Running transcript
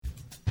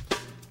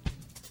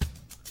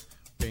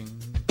Ding,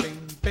 ding,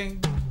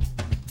 ding.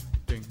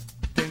 Ding,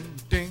 ding,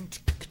 ding.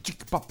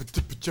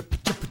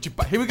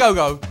 Here we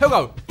go.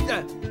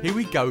 Here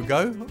we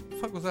go. What the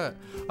fuck was that?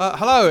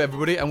 Hello,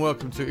 everybody, and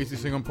welcome to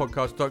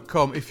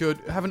EasySingOnPodcast.com. If you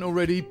haven't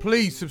already,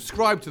 please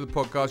subscribe to the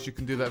podcast. You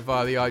can do that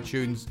via the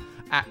iTunes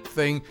app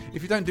thing.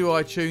 If you don't do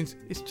iTunes,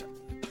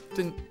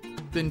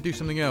 then do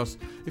something else.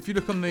 If you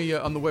look on the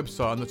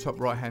website on the top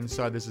right hand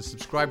side, there's a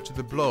subscribe to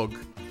the blog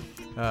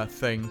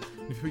thing.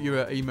 If you put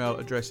your email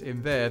address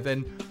in there,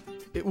 then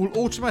it will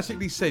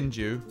automatically send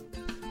you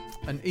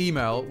an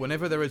email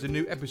whenever there is a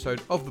new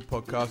episode of the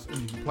podcast, and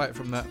you can play it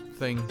from that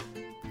thing,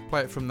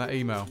 play it from that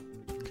email,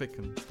 click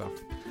and stuff.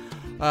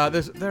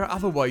 There are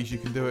other ways you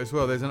can do it as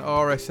well. There's an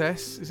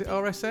RSS. Is it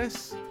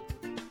RSS?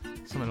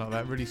 Something like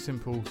that. Really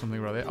simple,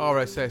 something like that.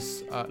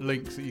 RSS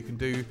links that you can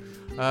do.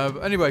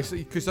 Anyway, so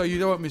you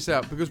don't miss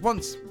out, because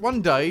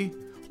one day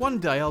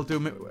I'll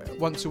do it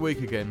once a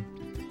week again.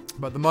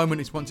 But at the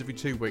moment it's once every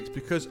 2 weeks,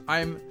 because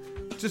I'm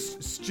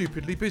just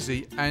stupidly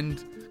busy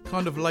and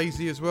kind of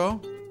lazy as well.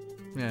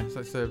 Yeah,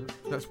 so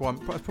that's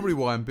probably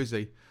why I'm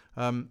busy.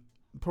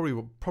 Probably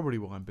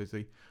why I'm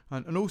busy.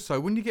 And also,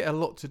 when you get a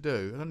lot to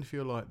do, I don't know if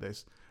you're like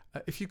this.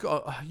 If you've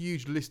got a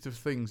huge list of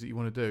things that you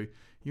want to do,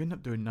 you end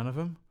up doing none of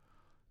them.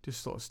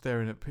 Just sort of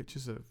staring at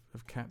pictures of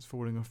cats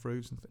falling off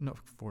roofs. Not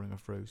falling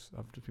off roofs.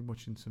 I've just been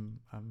watching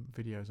some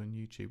videos on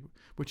YouTube,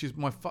 which is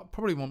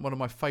probably one of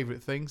my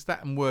favourite things.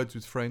 That and Words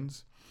with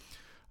Friends.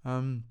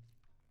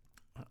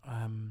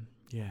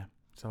 Yeah.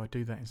 So I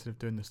do that instead of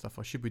doing the stuff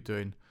I should be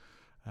doing.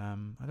 I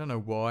don't know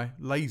why.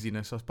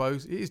 Laziness, I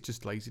suppose. It is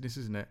just laziness,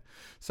 isn't it?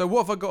 So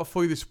what have I got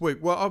for you this week?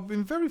 Well, I've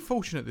been very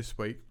fortunate this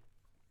week,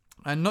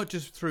 and not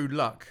just through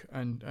luck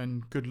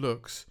and good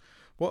looks.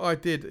 What I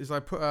did is I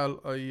put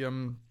out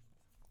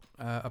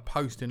a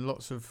post in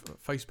lots of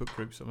Facebook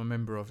groups that I'm a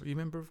member of. Are you a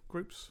member of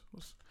groups?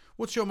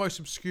 What's your most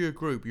obscure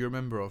group you're a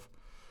member of?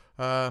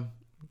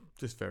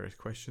 Just various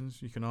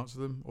questions. You can answer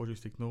them or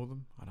just ignore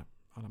them. I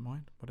don't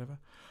mind, whatever.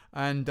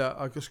 And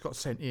I just got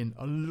sent in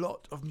a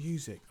lot of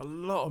music,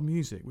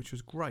 which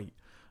was great.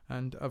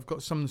 And I've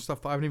got some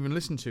stuff that I haven't even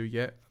listened to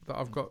yet that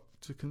I've got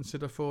to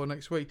consider for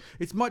next week.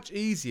 It's much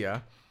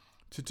easier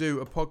to do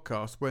a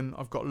podcast when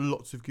I've got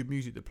lots of good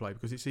music to play,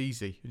 because it's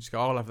easy. You just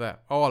go, I'll have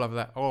that. Oh, I'll have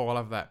that. Oh, I'll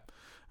have that.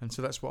 And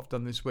so that's what I've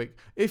done this week.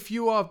 If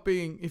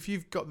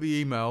you've got the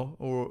email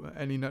or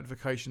any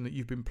notification that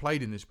you've been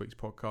played in this week's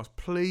podcast,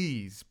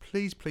 please,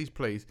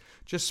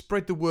 just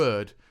spread the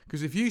word.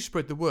 Because if you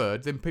spread the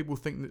word, then people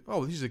think that,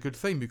 oh, this is a good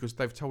thing because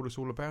they've told us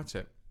all about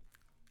it.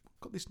 I've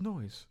got this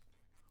noise.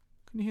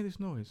 Can you hear this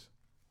noise?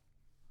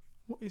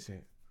 What is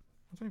it?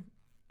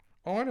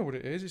 I know what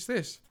it is. It's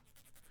this.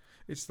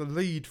 It's the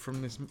lead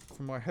from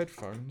my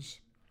headphones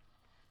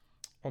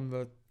on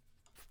the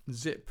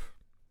zip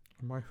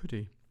of my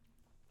hoodie.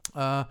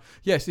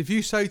 Yes, if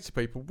you say to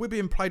people, we're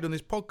being played on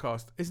this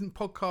podcast,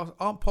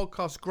 aren't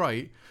podcasts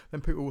great?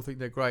 Then people will think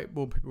they're great.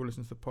 More people will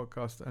listen to the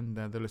podcast, and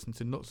they'll listen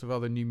to lots of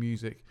other new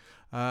music.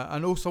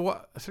 And also,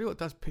 I tell you what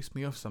does piss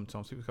me off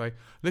sometimes. People say,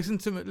 listen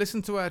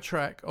to our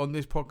track on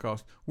this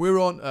podcast. We're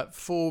on at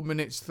 4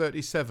 minutes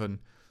 37.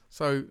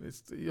 So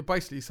you're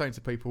basically saying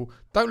to people,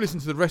 don't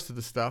listen to the rest of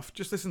the stuff.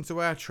 Just listen to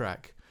our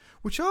track,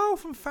 which I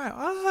often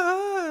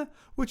found,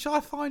 which I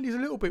find is a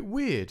little bit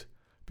weird,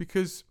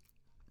 because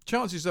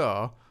chances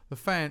are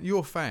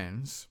your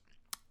fans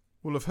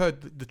will have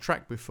heard the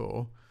track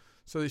before,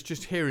 so it's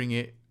just hearing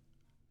it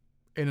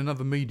in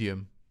another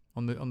medium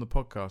on the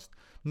podcast,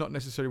 not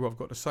necessarily what I've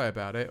got to say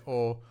about it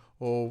or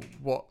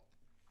what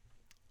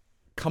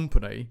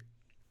company.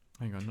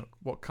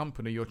 What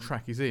company your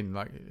track is in.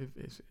 Like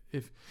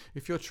if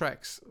your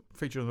track's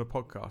featured on a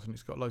podcast and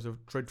it's got loads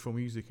of dreadful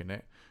music in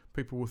it,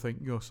 people will think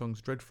your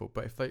song's dreadful.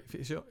 But if it's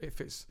in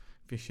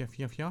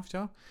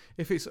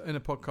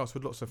a podcast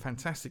with lots of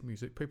fantastic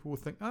music, people will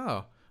think,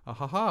 they're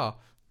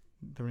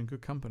in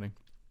good company.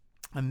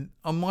 And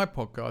on my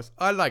podcast,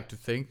 I like to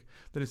think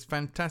that it's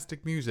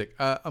fantastic music.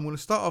 I'm going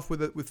to start off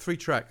with 3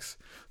 tracks.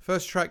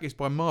 First track is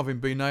by Marvin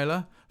B.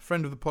 Naylor,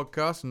 friend of the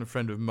podcast and a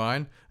friend of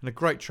mine, and a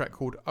great track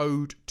called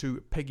Ode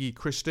to Peggy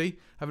Christie.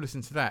 Have a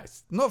listen to that.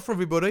 It's not for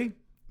everybody,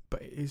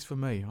 but it is for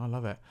me. I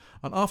love it.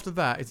 And after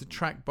that, it's a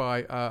track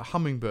by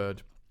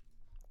Hummingbird.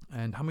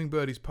 And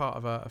Hummingbird is part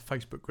of a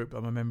Facebook group that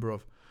I'm a member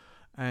of.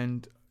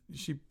 And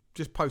she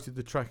just posted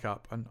the track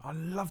up, and I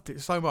loved it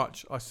so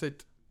much. I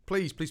said,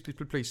 please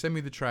send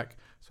me the track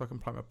so I can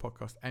play my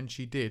podcast. And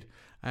she did.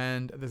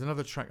 And there's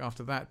another track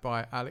after that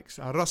by Alex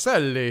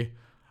Rosselli.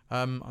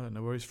 I don't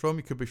know where he's from.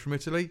 He could be from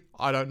Italy.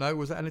 I don't know.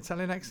 Was that an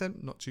Italian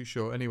accent? Not too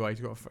sure. Anyway,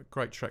 he's got a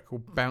great track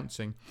called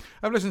Bouncing.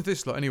 Have a listen to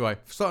this lot. Anyway,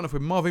 starting off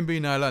with Marvin B.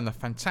 Naylor and the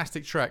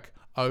fantastic track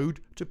Ode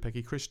to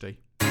Peggy Christie.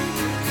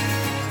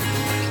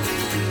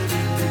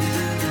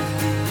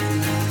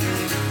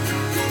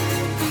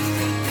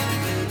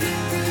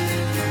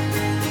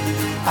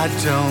 I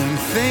don't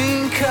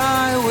think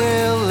I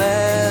will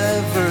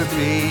ever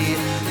be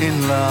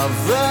in love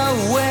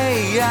the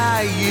way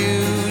I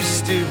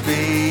used to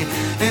be.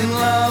 In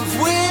love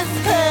with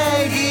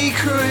Peggy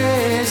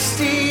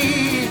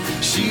Christie.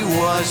 She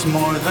was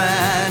more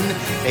than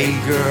a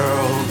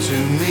girl to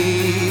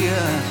me.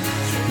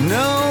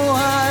 No,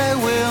 I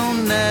will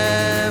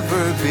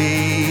never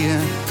be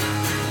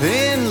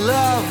in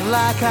love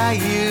like I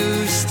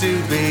used to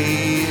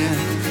be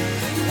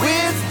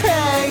with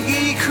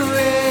Peggy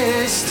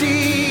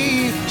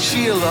Christie.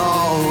 She'll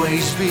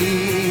always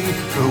be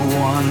the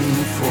one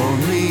for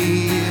me.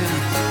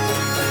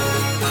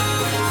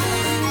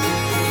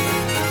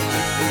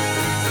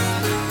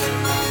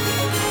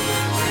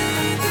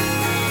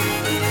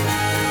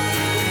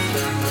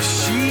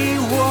 She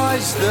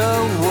was the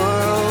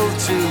world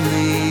to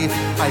me.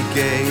 I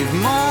gave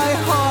my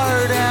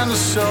heart and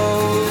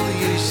soul,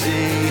 you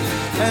see,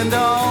 and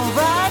all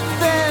that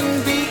then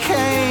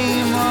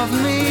became of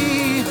me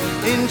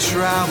in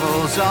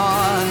travels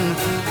on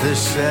the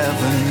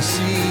 7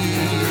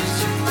 seas.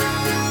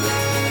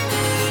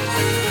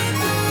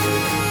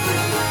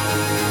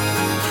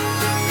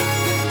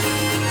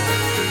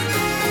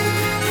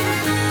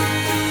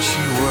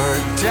 She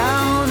worked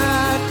down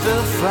at the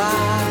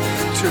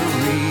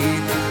factory,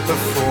 the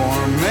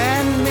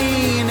foreman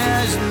mean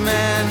as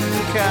men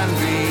can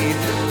be.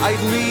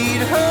 I'd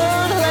meet her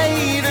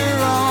later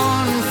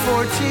on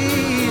for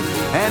tea,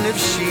 and if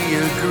she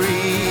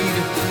agreed,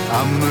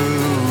 a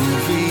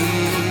movie.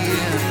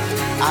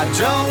 I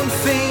don't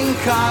think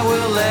I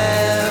will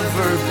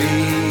ever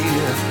be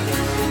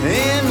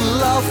in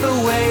love the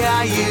way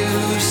I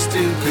used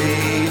to be,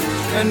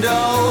 and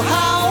oh,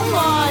 how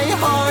my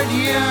heart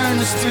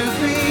yearns to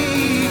be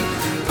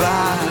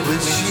back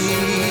with she,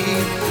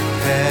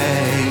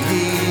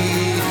 Peggy.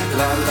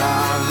 La la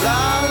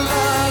la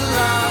la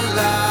la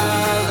la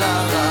la la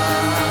la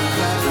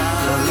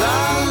la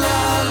la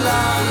la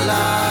la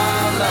la.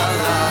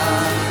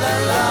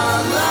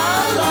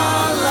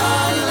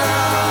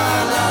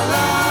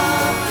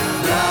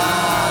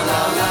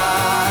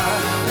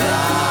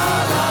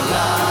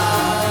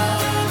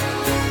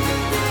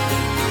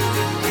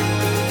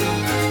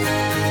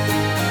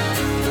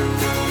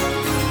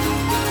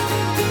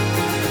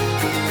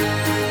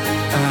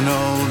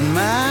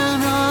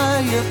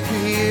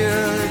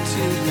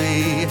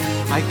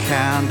 I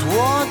can't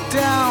walk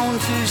down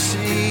to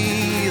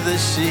see the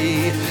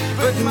sea,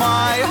 but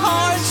my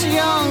heart's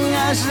young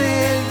as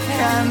it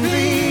can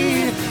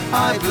be.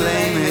 I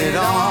blame it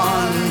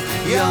on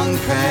young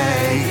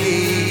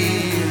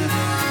Peggy.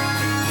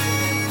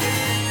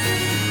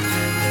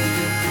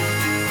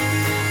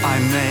 I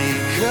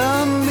make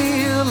a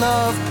meal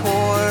of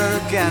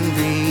pork and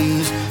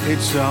beans.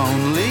 It's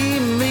only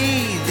me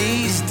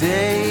these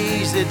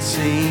days, it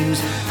seems,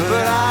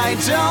 but I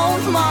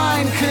don't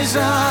mind 'cause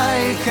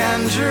I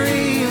can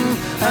dream.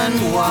 And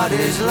what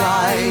is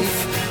life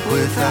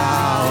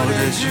without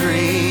a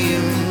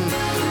dream?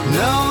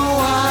 No,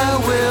 I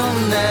will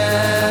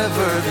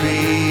never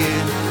be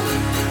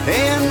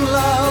in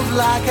love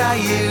like I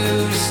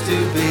used to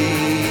be,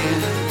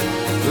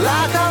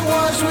 like I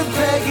was with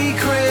Peggy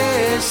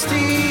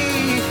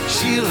Christie.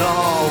 She'll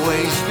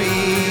always be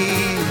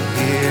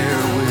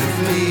here with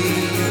me.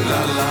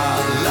 La la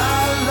la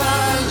la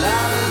la la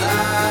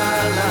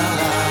la la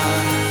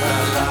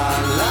la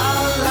la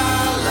la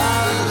la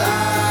la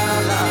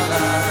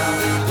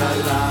la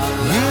la.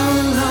 You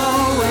know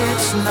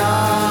it's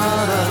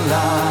not a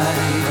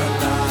lie,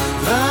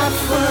 that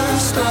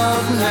first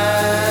love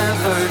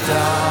never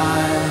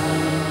died.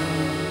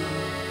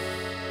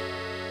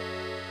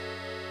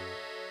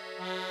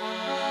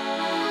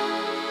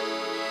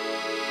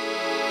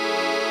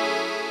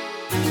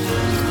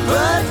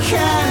 But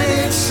can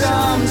it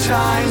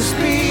sometimes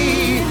be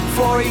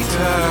for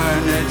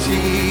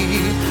eternity?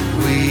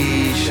 We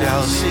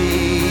shall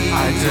see.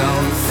 I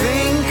don't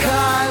think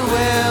I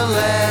will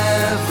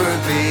ever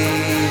be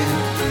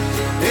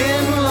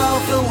in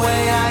love the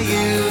way I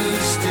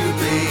used to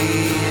be,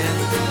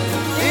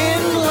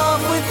 in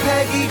love with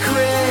Peggy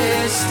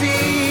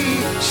Christie.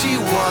 She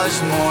was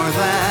more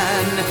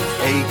than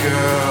a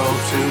girl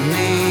to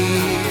me.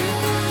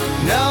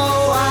 No,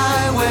 I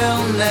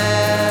will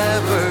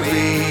never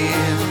be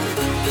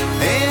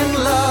in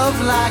love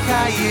like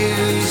I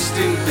used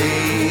to be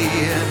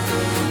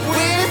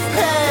with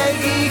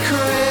Peggy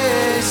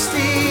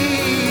Christie.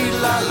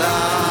 La la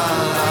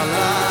la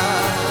la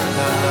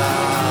la la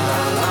la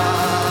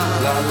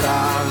la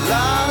la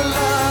la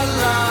la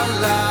la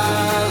la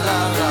la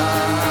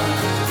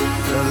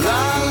la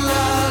la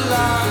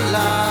la la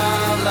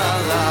la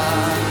la.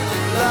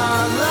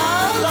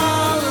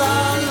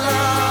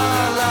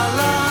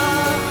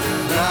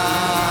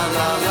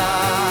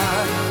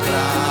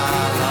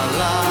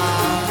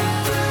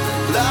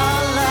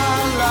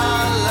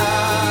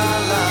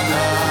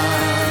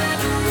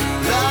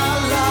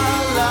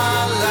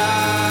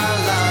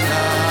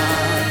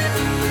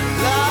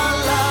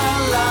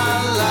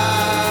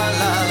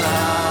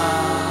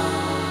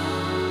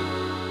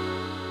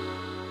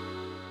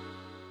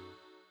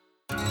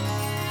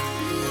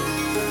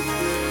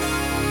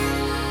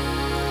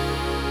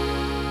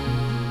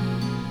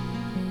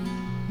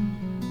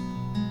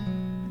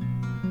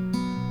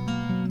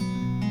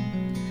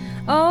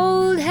 die.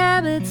 Old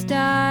habits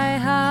die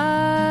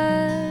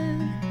hard.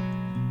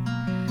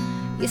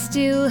 You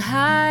still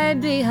hide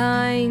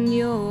behind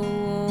your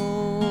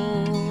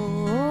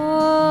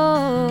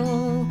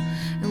wall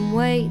and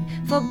wait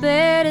for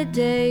better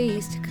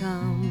days to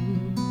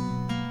come.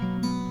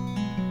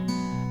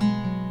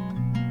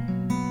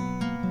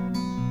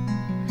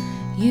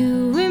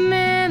 You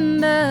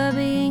remember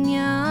being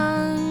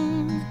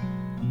young,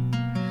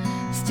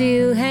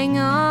 still hang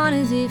on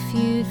as if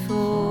you'd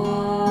fall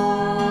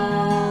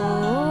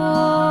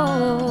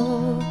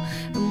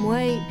and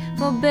wait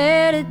for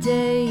better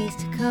days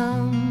to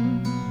come.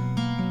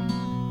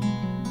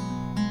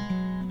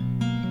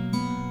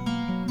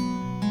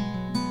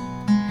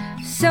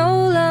 So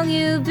long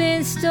you've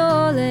been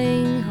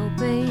stalling,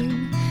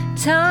 hoping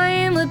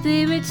time would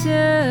be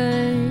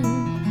returned,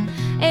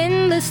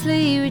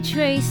 endlessly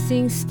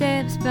retracing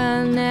steps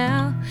by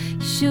now.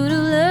 You should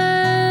have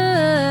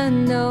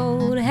learned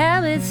old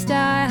habits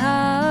die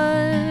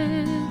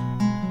hard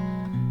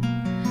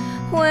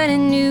when a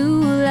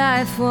new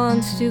life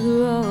wants to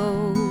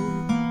grow.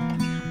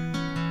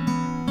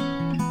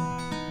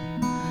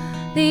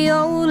 The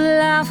old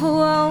life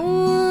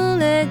won't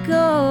let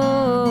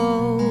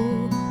go.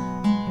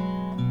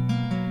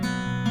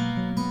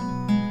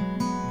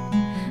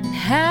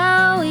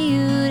 How are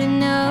you to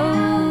know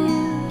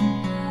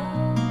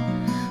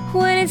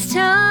when it's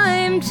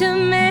time to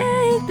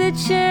make the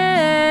change,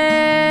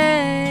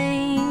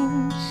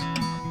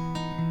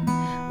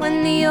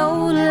 when the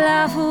old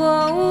life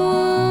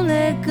won't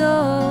let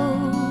go?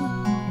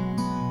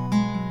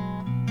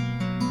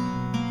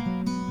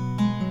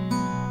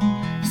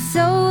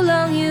 So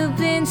long you've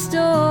been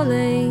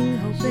stalling,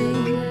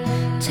 hoping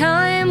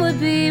time would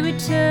be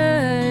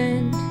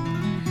returned,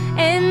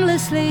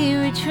 endlessly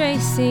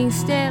retracing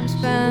steps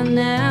by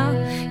now.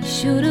 You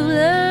should have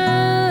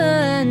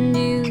learned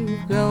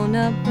you've grown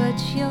up, but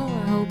you're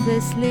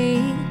hopelessly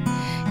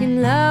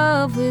in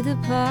love with the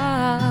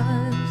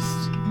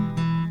past.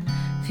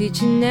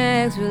 Future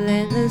nags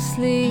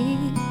relentlessly,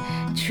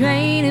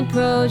 train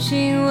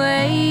approaching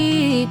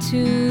way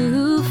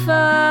too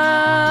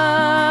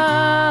fast,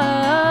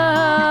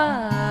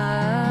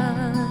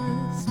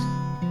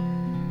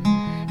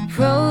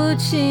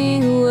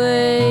 approaching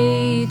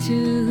way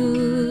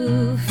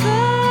too fast.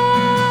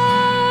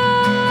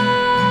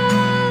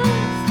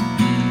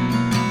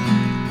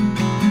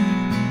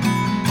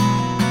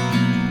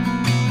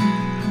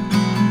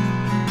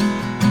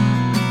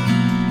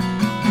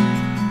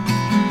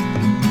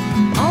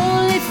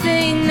 Only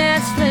thing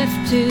that's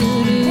left to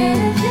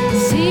do,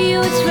 see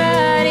what's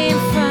right in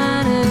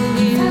front of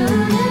you.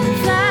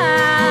 Fly,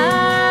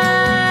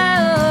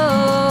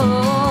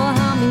 oh,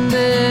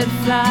 hummingbird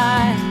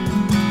fly.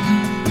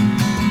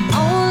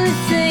 Only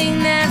thing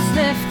that's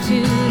left to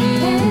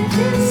do,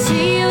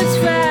 see what's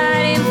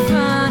right in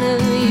front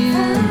of you.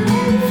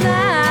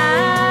 Fly,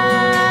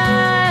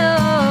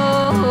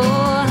 oh,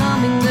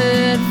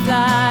 hummingbird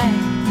fly.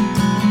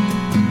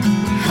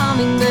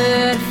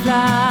 Hummingbird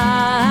fly,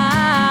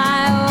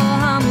 oh,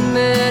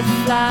 hummingbird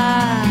fly.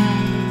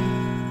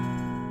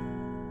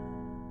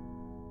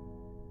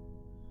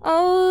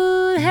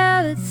 Old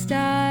habits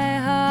die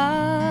hard.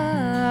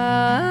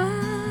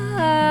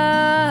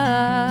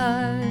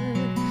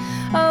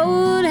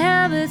 Old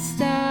habits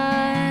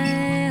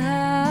die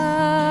hard.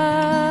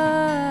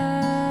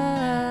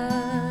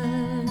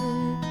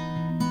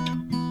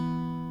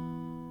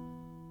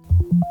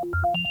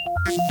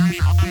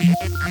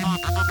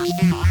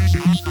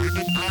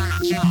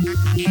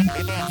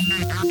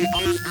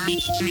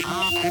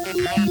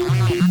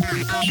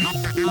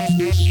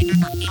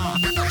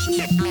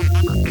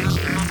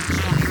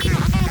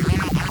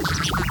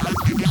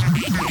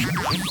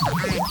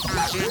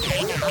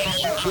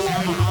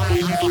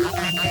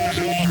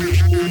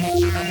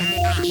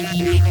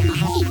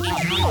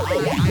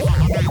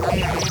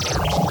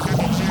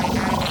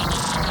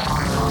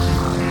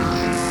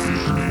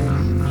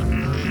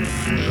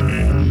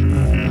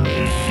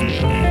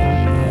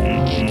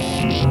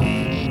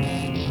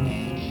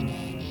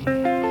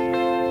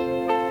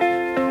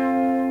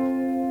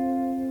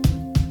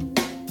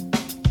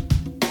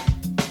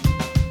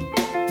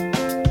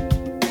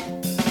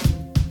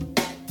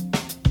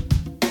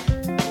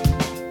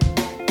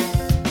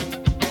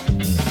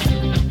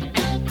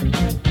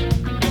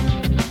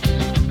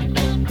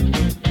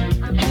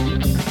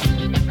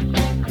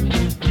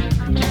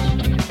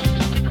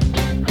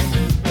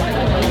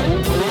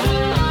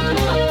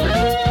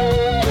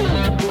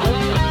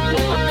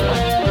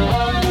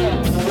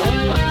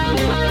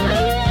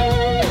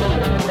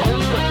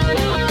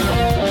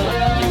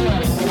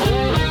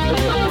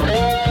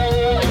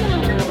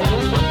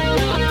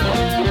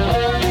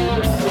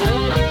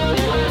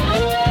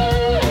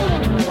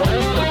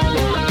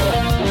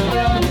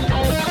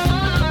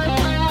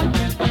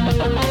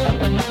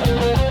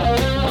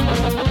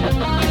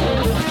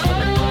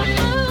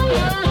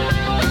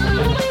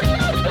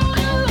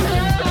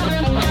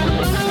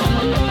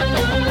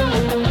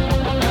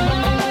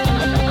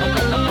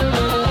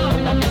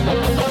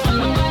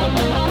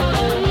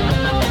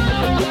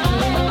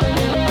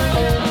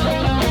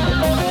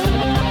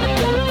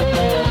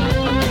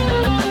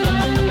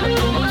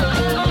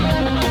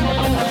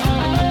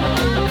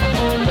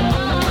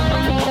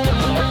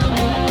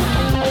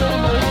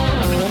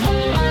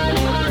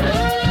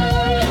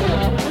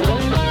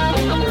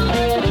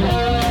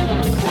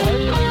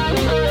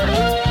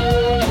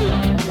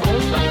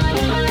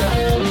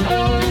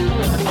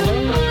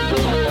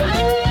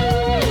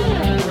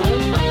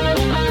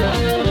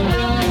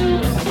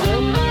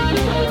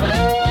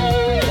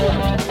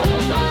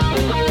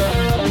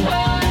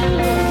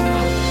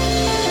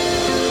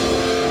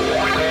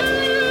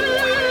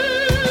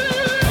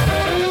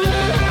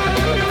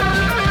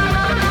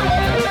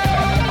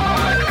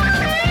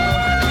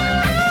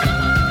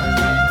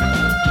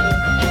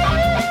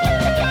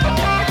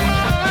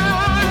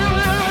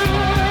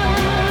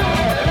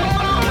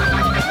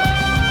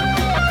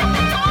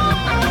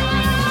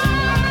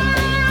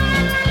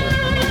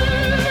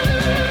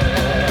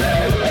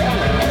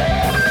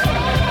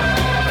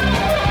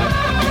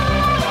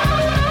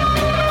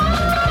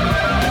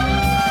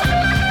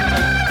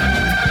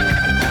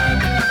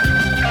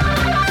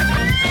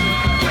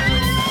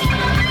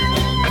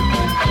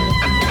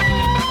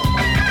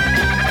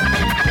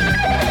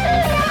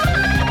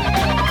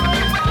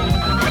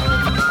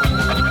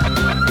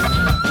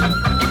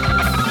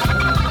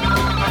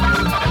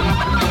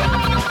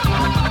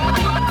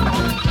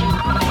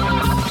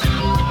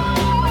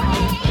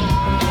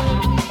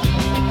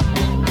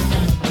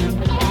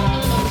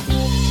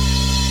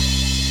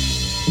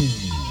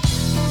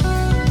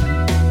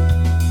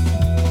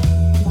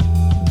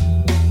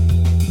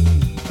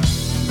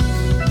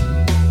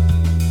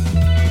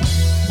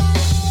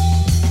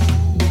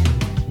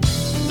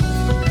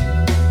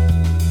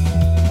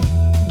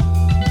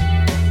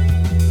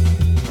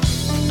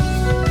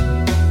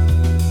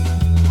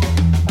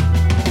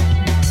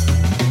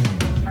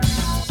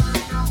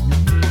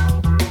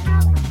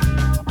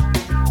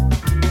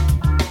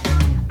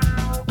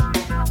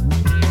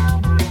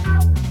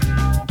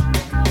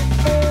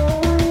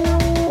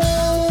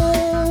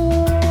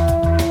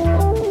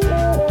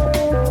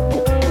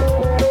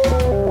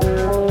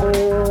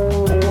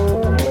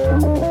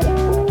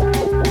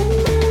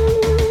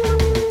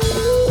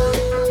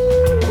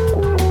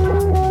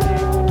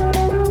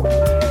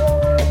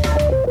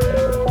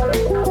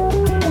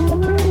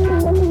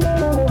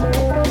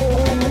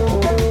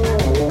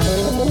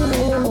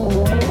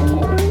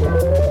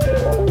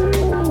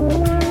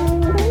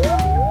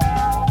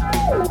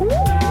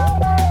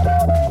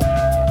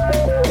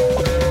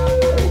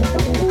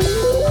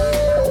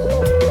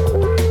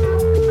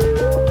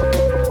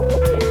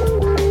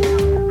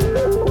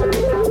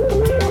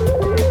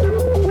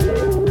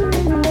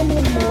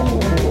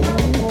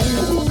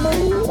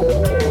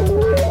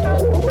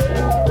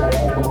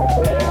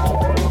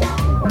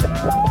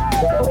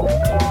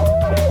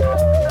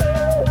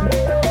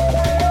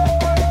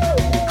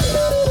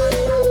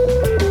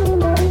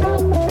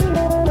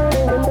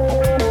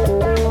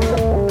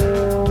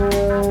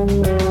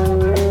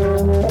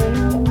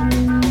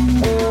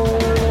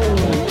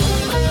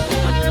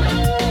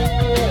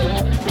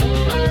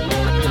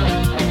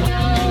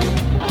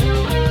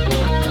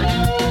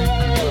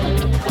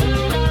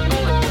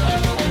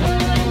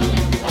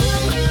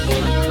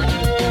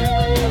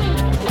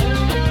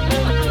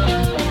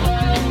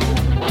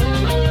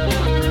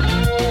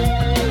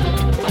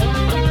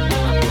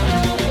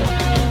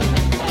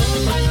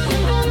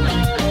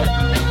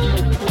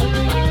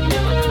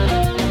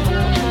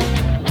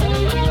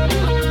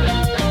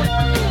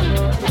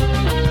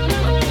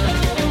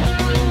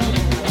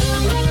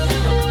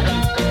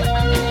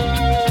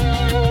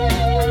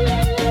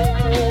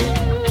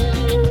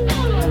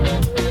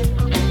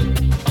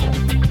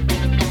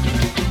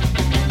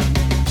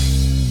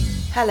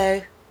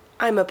 Hello,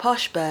 I'm a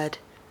posh bird,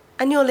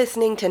 and you're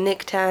listening to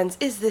Nick Tan's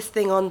Is This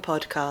Thing On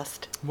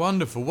podcast.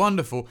 Wonderful,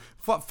 wonderful.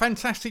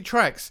 Fantastic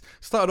tracks.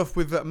 Started off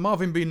with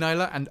Marvin B.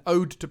 Naylor and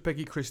Ode to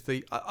Peggy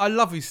Christie. I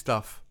love his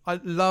stuff. I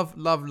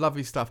love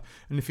his stuff.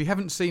 And if you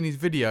haven't seen his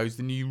videos,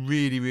 then you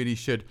really, really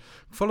should.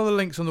 Follow the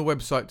links on the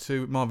website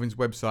to Marvin's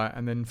website,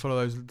 and then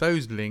follow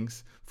those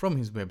links from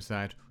his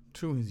website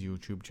to his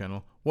YouTube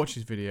channel. Watch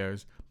his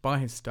videos, buy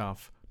his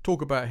stuff,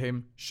 talk about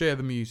him, share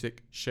the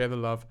music, share the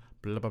love,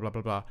 blah, blah, blah,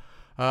 blah, blah.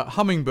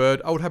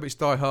 Hummingbird, Old Habits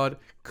Die Hard,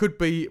 could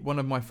be one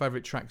of my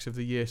favourite tracks of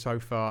the year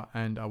so far,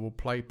 and I will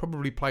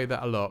probably play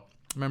that a lot.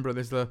 Remember,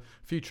 there's a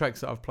few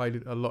tracks that I've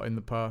played a lot in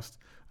the past,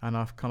 and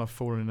I've kind of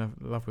fallen in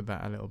love with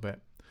that a little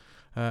bit.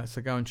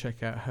 So go and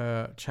check out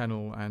her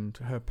channel and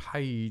her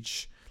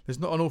page.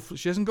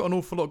 She hasn't got an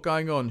awful lot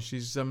going on. She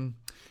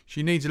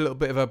needs a little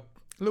bit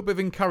of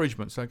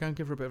encouragement. So go and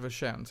give her a bit of a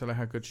shout and tell her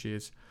how good she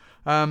is.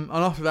 And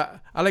after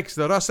that,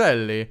 Alexa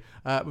Rosselli,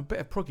 a bit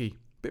of proggy.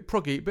 Bit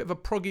of a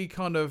proggy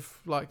kind of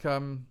like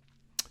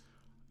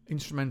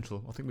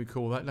instrumental, I think we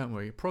call that, don't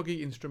we?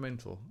 Proggy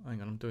instrumental.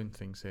 Hang on, I'm doing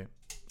things here.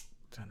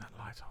 Turn that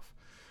light off.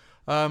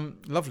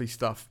 Lovely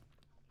stuff.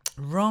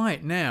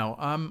 Right, now,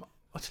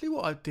 I'll tell you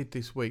what I did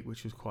this week,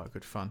 which was quite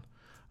good fun,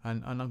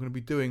 and I'm going to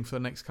be doing for the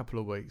next couple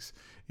of weeks,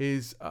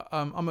 is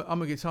I'm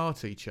a guitar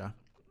teacher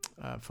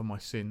for my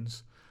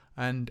sins,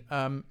 and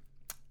I'm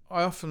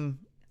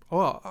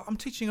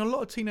teaching a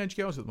lot of teenage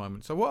girls at the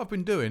moment. So what I've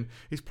been doing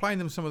is playing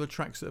them some of the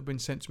tracks that have been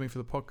sent to me for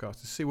the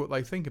podcast to see what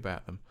they think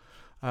about them.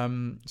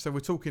 So we're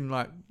talking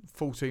like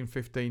 13,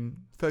 14,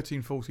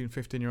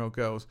 15-year-old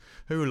girls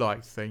who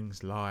like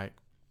things like,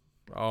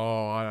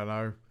 I don't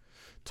know,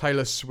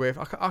 Taylor Swift.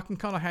 I can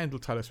kind of handle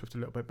Taylor Swift a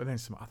little bit, but then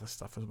some other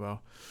stuff as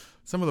well.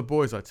 Some of the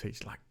boys I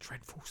teach like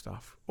dreadful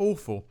stuff.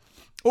 Awful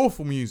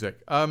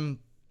music.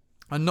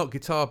 And not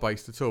guitar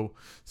based at all.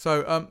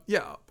 So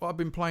I've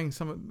been playing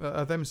some of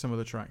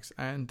the tracks,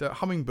 and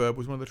Hummingbird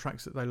was one of the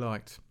tracks that they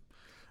liked.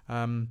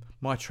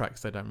 My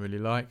tracks they don't really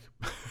like.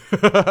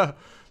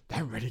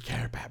 Don't really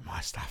care about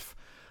my stuff.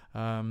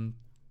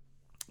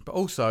 But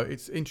also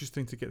it's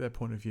interesting to get their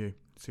point of view,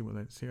 see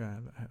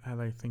how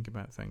they think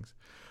about things.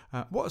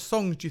 What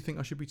songs do you think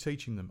I should be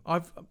teaching them?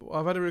 I've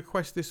had a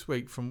request this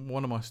week from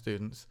one of my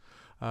students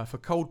for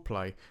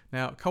Coldplay.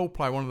 Now,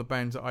 Coldplay, one of the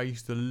bands that I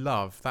used to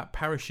love, that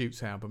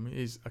Parachutes album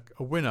is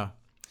a winner.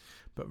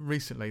 But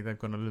recently they've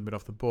gone a little bit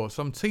off the board.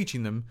 So I'm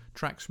teaching them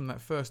tracks from that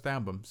first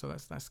album. So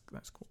that's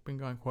been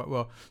going quite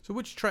well. So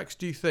which bands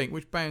do you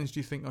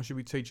think I should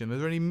be teaching them?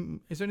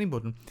 Is there any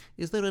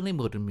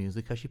modern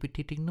music I should be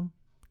teaching them?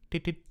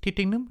 Teaching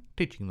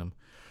them.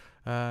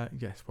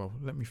 Yes, well,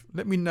 let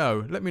me know.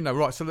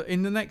 Right, so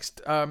in the next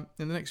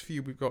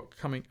few we've got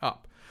coming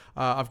up,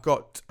 I've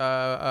got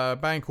a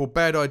band called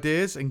Bad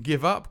Ideas and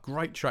Give Up,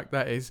 great track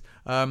that is,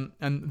 and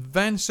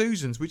Van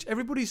Susans, which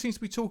everybody seems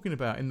to be talking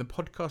about in the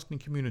podcasting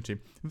community.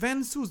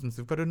 Van Susans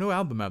have got a new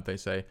album out, they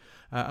say,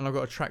 and I've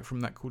got a track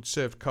from that called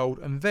Served Cold,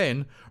 and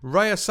then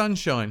Ray of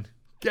Sunshine,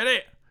 get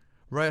it?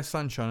 Ray of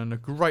Sunshine, and a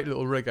great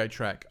little reggae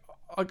track.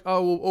 I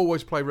will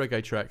always play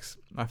reggae tracks.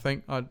 I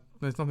think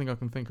there's nothing I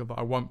can think of that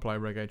I won't play a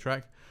reggae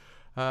track.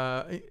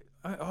 By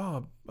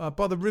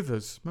the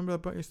Rivers.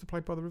 Remember I used to play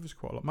By the Rivers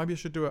quite a lot. Maybe I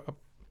should do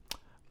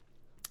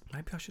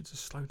maybe I should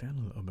just slow down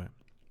a little bit.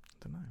 I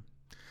don't know.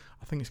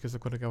 I think it's because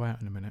I've got to go out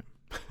in a minute.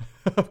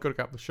 I've got to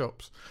go up the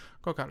shops.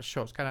 Go out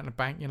to the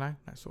bank,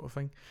 that sort of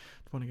thing.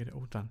 I want to get it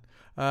all done.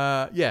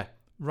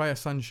 Ray of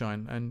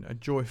Sunshine and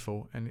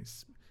Joyful, and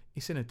it's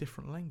in a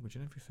different language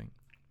and everything.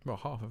 Well,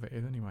 half of it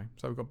is anyway.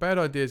 So we've got Bad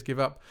Ideas, Give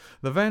Up,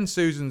 the Van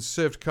Susans,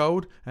 Served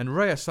Cold, and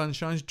Ray of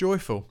Sunshine's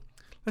Joyful.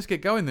 Let's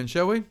get going then,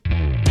 shall we?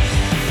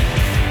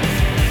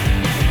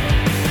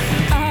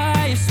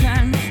 I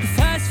spent the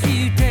first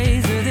few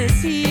days of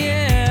this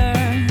year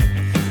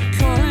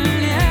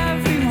calling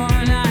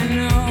everyone I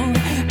know.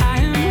 I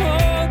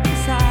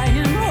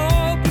am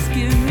hopeless,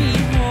 give me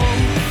hope.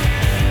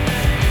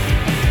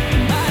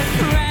 My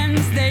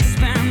friends, they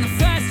spend the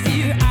first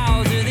few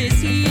hours of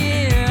this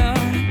year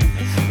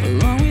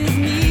along with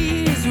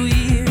me as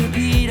we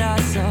repeat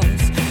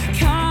ourselves,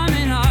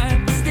 coming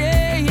up,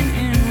 staying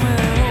in,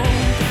 we're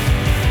old.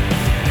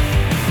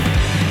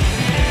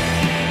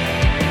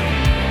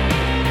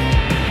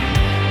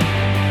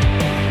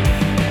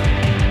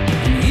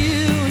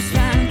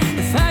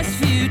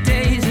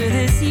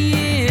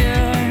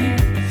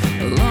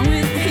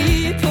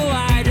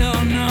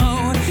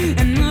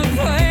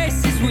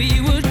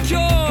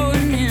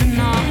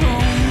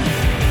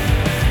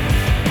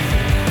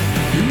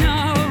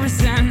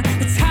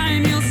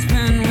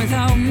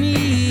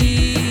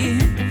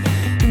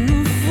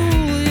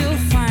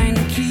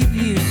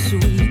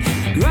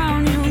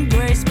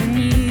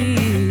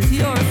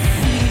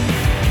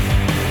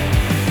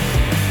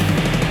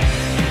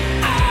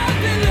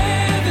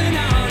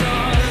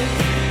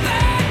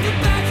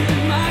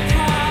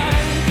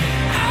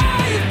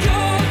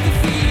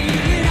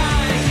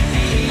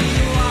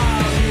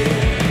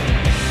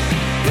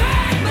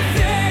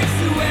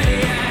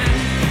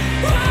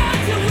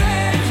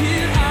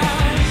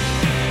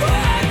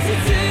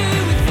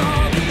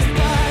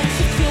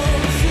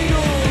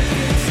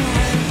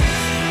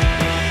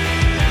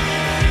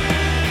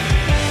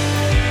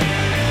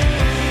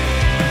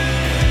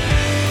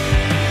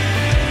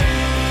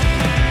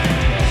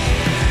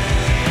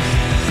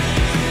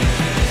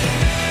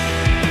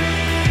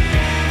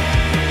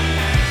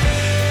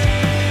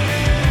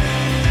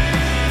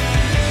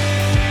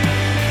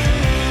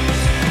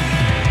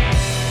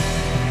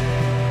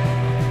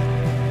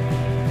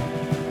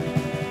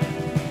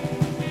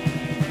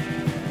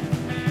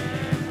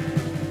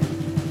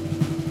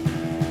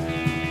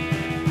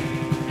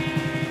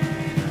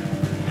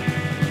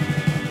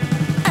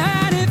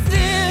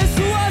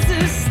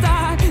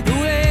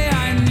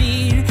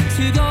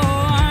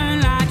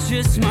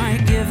 just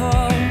might give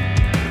up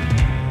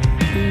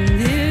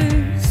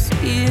this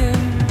year.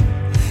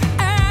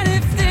 And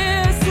if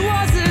this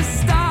was a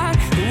start,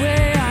 the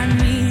way I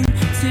mean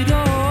to go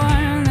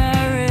on,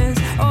 there is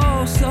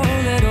oh so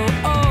little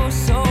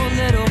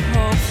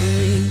hope for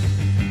me.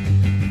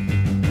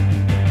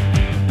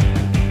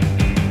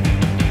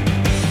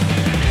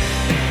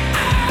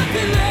 I've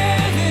been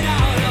living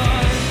out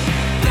on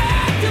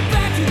back to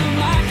back to the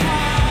black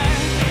heart.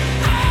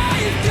 I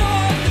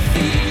adore the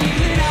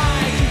feeling I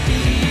can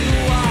be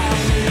wild.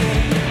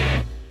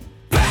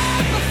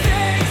 Pack my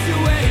things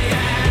away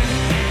and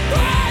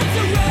what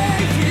to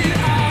rake it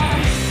up.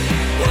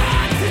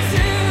 What to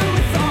do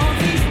with all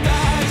these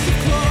bags of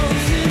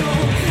clothes and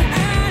all.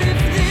 And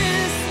if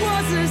this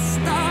was a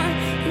start,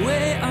 the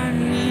way I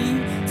need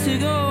to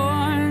go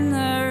on,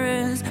 there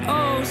is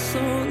oh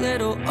so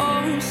little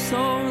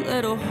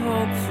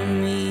hope for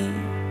me.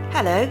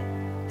 Hello,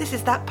 this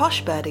is That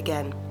Posh Bird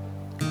again.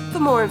 For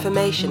more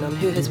information on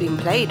who has been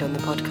played on the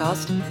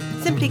podcast,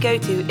 simply go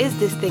to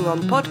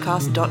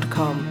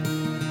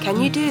isthisThingOnPodcast.com.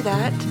 Can you do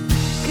that?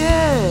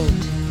 Good.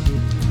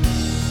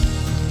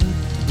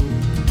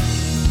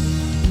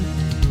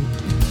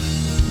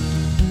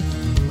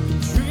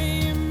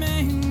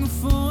 Dreaming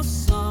for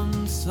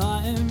some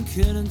time,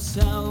 couldn't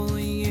tell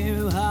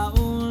you how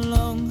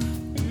long.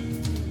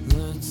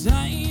 The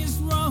days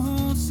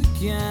roll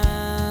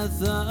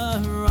together,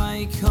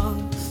 I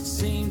can't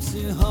seem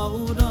to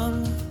hold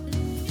on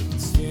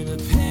to the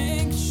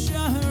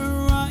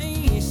picture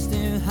I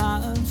still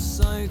have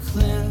so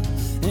clear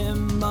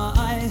in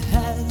my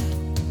head.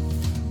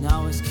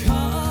 Now it's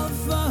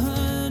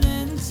covered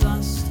in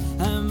dust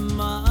and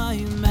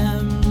my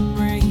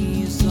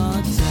memories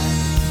are dead.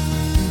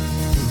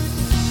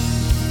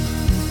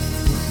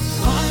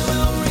 I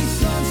will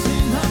return to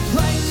that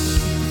place.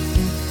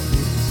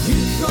 You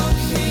can't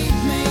keep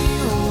me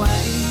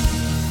away.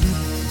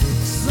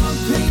 Some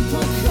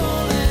people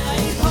call it a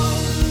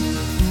home,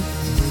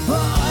 but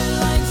I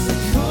like to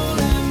call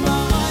it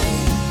my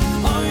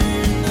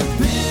own. The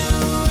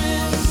beer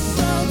is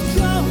so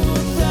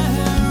cold,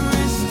 there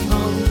is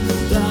colder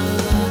than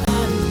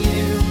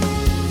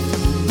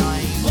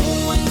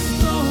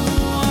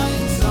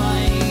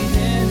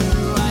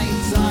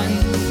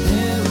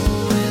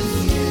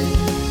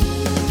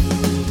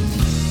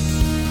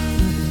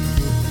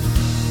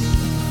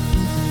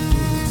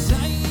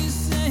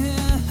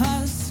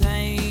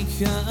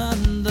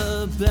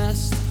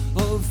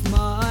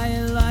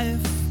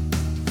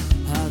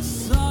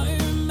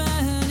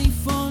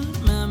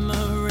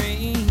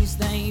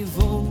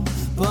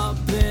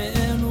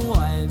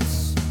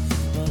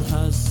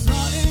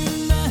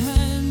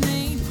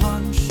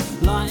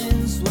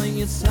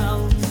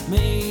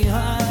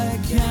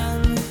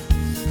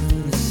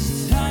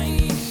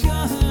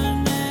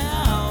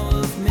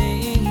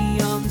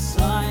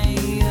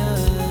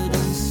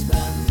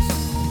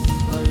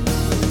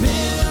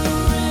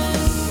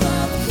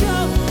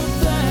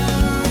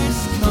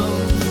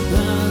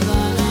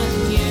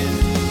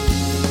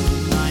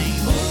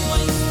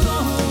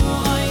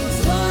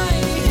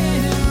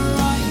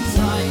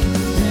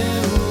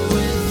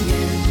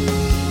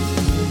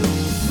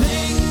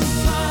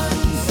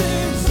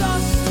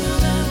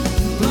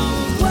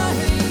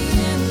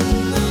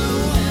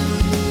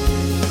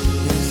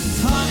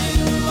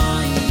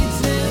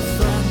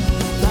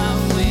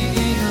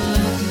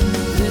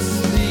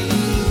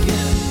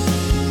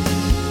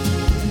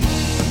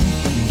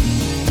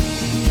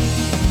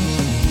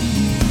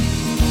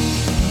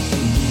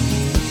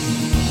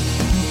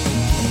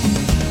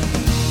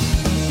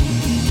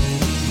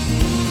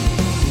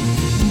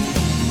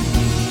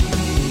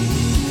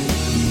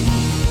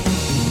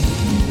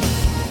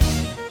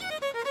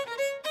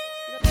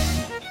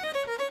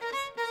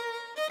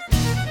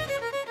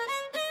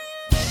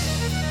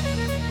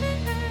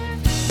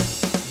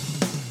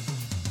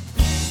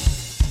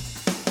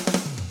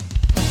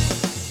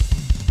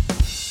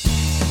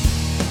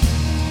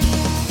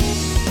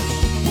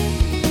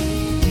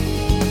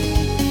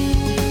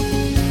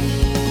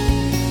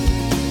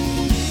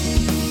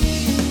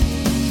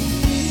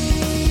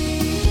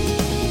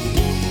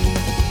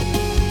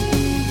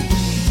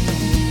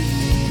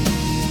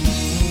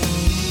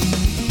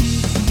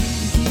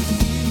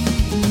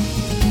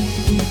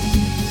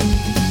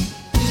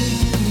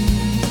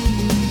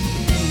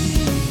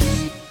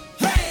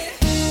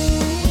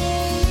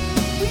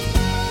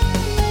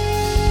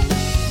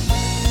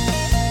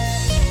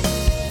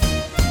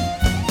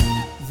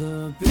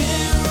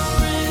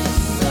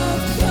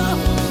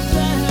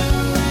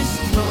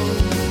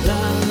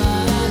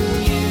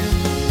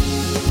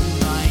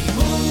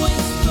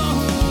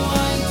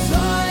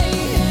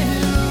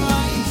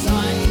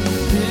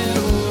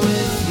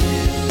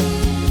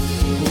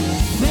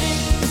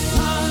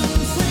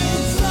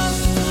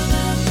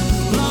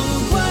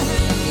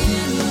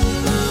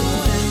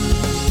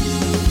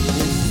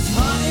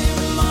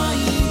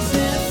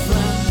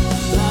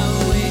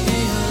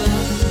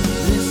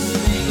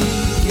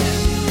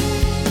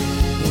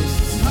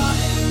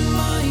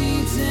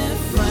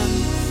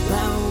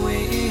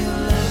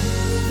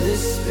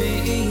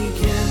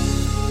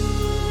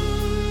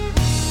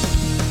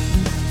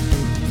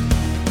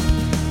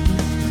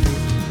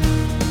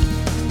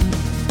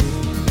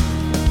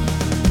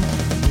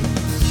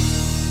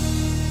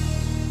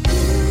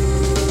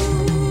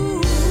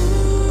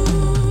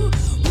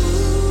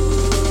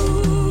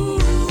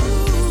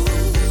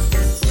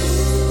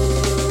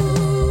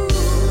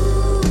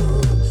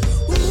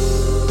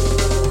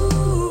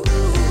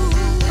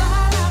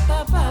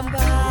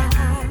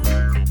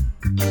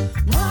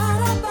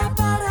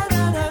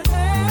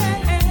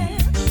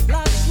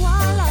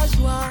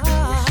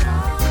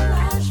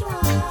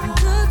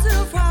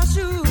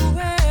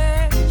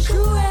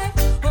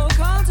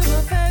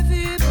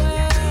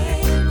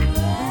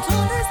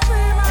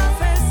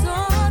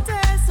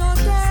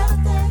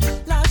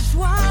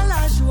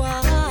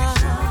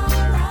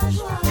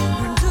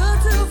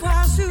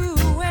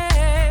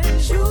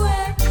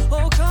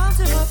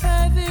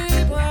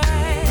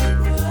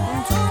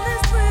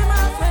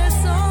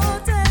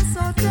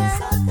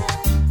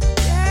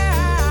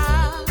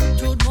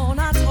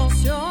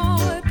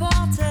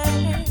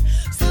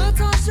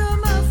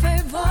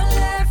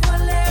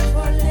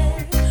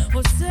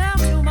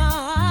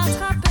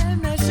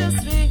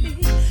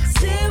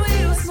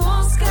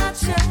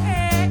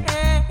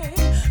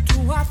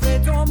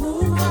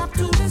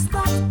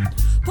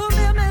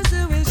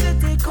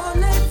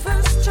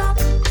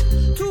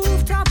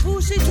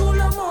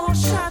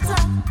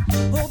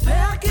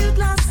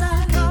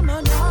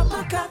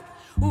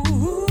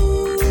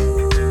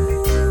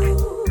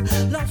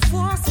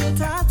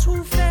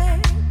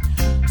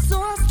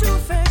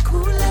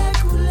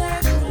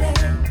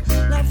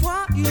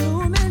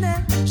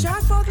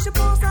je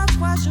pense à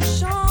toi, je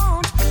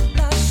chante.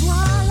 La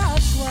joie, la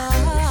joie,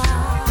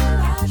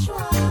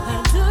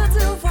 de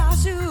te voir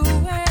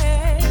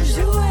jouer,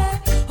 jouer.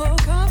 Oh,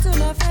 quand tu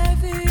m'as fait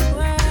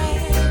vibrer,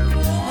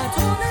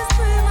 ton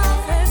esprit m'a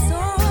fait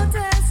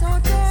sauter,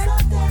 sauter.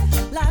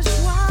 La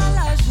joie,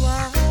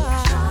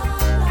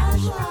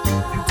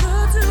 de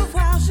te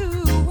voir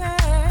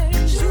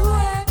jouer,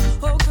 jouer.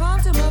 Oh, quand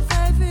tu m'as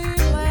fait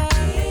vibrer,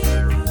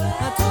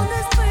 ton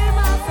esprit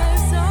m'a fait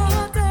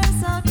sauter,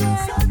 sauter.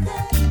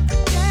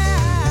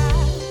 Yeah.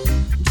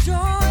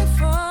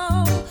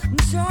 Joyful,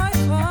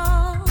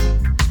 joyful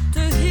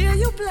to hear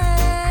you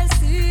play,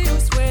 see you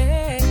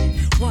sway.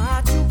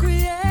 Watch you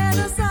create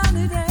a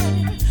sunny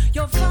day.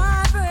 Your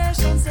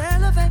vibrations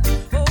elevate.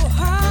 Oh,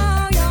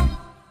 how your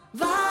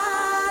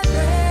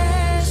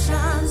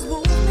vibrations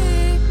move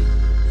me.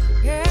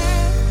 Yeah.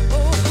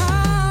 Oh,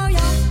 how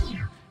your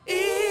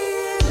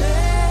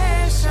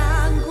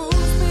elation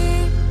grooves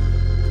me.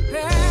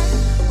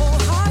 Yeah. Oh,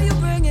 how you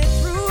bring it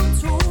through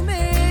to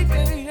me.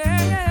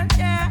 Yeah, yeah,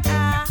 yeah.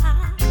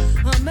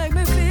 Make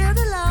me feel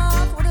the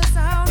love or the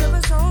sound of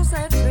a soul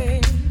set free.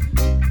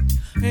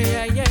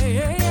 Yeah, yeah,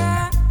 yeah,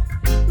 yeah.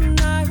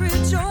 I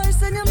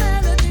rejoice in your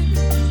melody.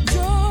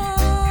 Joy,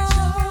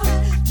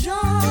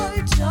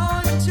 joy,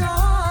 joy,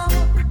 joy.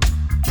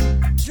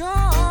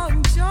 Joy,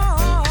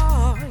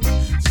 joy,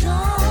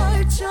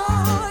 joy,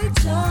 joy,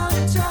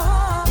 joy,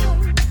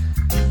 joy.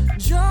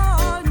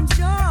 Joy,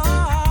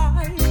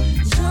 joy,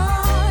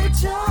 joy,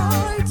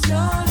 joy,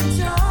 joy,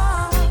 joy.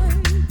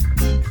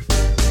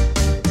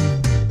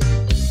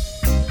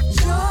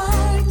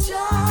 Joy,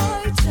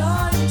 joy,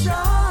 joy, joy.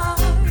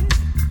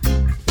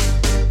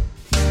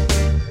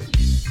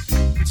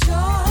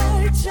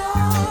 Joy,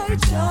 joy,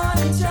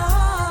 joy,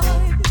 joy.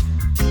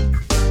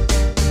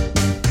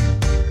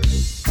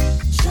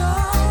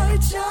 Joy,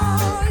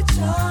 joy,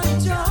 joy,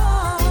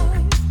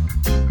 joy.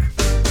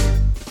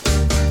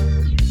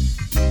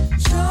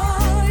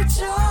 Joy,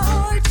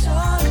 joy,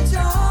 joy,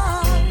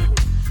 joy.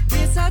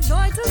 It's a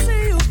joy to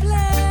see you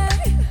play.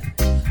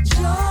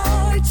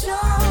 Joy,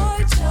 joy,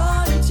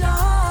 joy,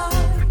 joy.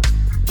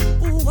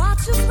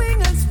 Watch you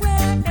swing and sway.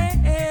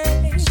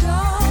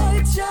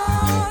 Joy,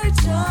 joy,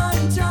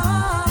 joy,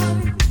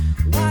 joy.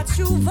 Watch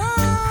you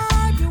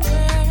vibe your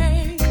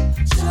way.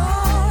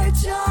 Joy,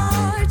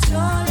 joy,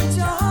 joy,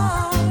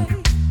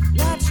 joy.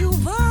 Watch you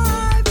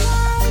vibe,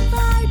 vibe,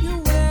 vibe your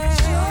way.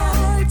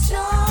 Joy,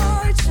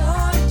 joy,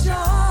 joy,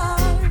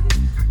 joy.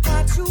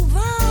 Watch you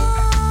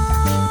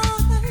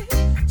vibe.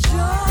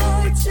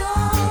 Joy,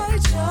 joy,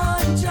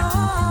 joy,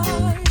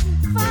 joy.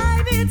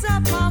 Vibe it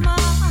up, mama.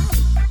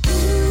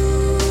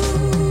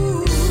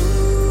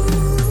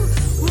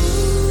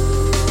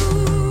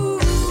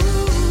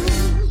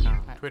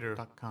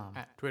 Twitter.com,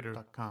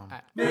 Twitter.com,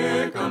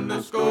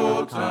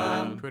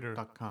 Nick_Tan,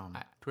 Twitter.com,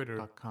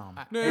 Twitter.com,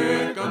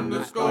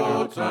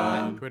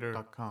 Nick_Tan,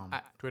 Twitter.com,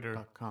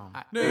 Twitter.com,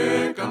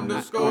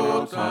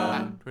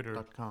 Nick_Tan,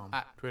 Twitter.com,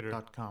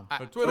 Twitter.com,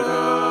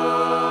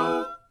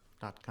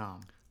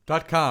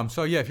 Twitter.com.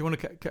 So yeah, if you want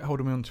to get hold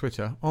of me on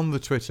Twitter,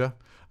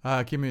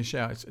 give me a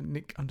shout. It's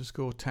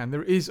Nick_Tan.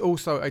 There is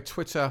also a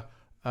Twitter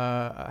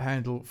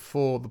handle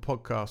for the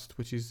podcast,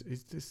 which is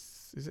it?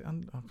 I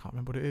can't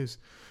remember what it is.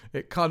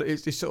 It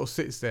just sort of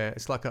sits there.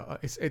 It's like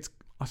it's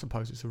I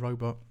suppose it's a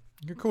robot.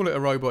 You can call it a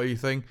robot-y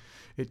thing.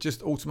 It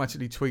just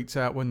automatically tweets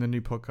out when the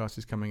new podcast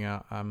is coming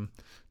out. I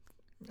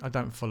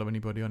don't follow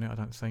anybody on it, I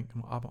don't think.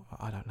 I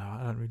don't know.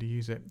 I don't really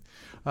use it.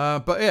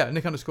 But yeah,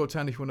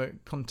 Nick_Tan if you want to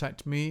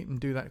contact me and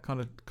do that kind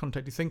of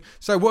contacty thing.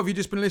 So what have you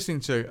just been listening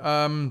to?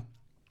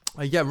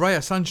 Yeah,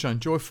 Raya Sunshine,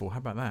 Joyful. How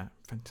about that?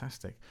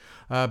 Fantastic.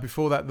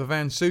 Before that, the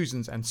Van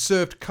Susans and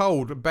Served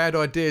Cold, Bad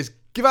Ideas,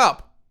 Give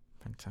Up.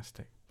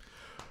 Fantastic.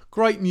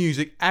 Great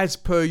music as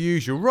per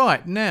usual.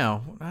 Right,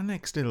 now, our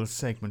next little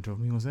segment of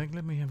music.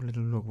 Let me have a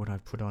little look what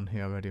I've put on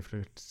here ready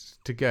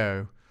to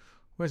go.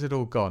 Where's it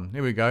all gone?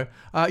 Here we go.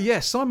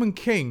 Simon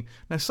King.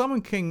 Now,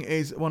 Simon King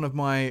is one of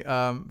my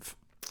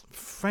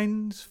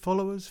friends,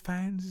 followers,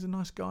 fans. He's a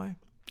nice guy.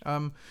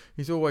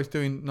 He's always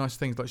doing nice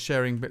things like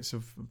sharing bits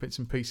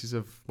and pieces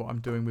of what I'm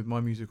doing with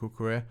my musical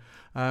career.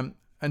 And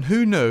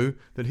who knew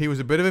that he was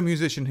a bit of a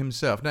musician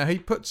himself? Now, he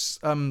puts...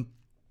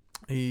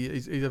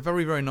 He's a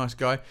very, very nice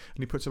guy, and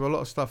he puts up a lot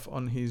of stuff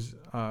on his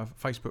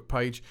Facebook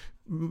page.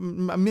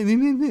 Mainly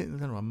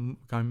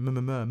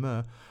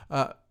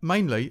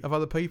of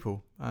other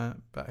people,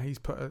 but he's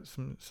put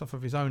some stuff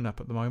of his own up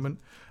at the moment,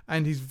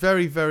 and he's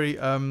very, very,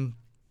 very,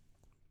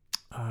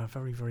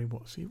 very.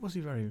 What's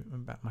he very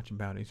much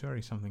about it? He's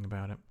very something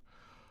about it.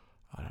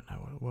 I don't know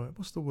what word.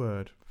 What's the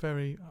word?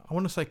 Very. I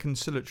want to say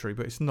conciliatory,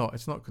 but it's not.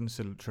 It's not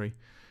conciliatory.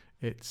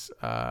 It's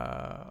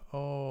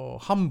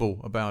humble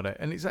about it,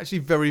 and it's actually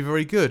very,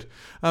 very good.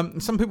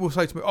 Some people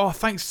say to me, "Oh,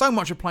 thanks so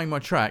much for playing my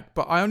track,"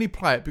 but I only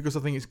play it because I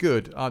think it's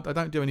good. I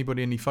don't do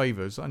anybody any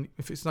favours, and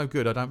if it's no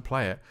good, I don't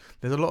play it.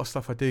 There's a lot of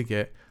stuff I do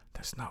get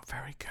that's not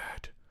very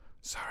good.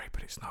 sorry,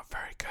 but it's not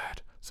very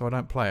good. So I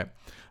don't play it.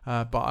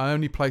 But I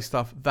only play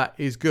stuff that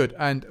is good.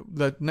 And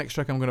the next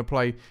track I'm going to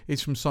play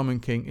is from Simon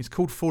King. It's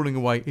called Falling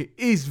Away. It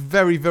is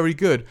very, very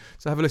good.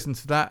 So have a listen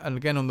to that. And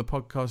again, on the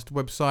podcast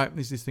website,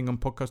 there's this thing on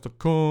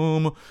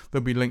podcast.com.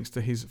 There'll be links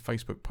to his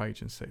Facebook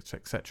page, and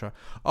etc.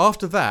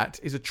 After that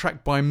is a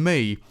track by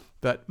me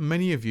that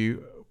many of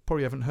you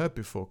probably haven't heard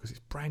before because it's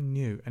brand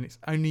new and it's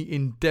only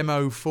in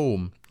demo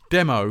form.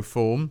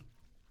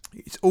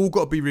 It's all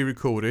got to be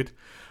re-recorded.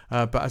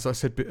 But as I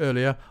said a bit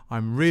earlier,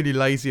 I'm really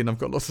lazy and I've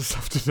got lots of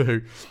stuff to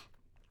do.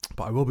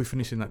 But I will be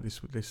finishing that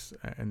this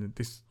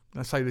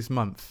let's say this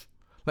month.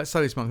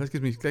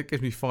 That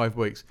gives me 5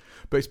 weeks.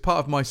 But it's part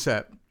of my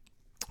set.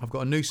 I've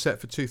got a new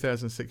set for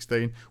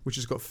 2016, which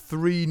has got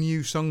 3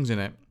 new songs in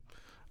it.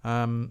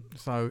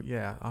 So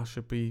yeah, I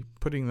should be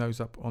putting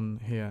those up on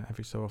here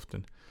every so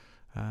often.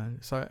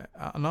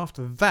 And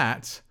after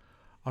that,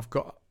 I've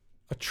got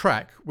a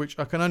track which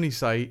I can only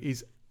say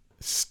is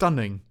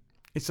stunning.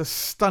 It's a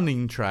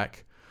stunning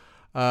track,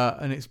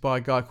 and it's by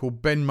a guy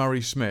called Ben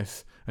Murray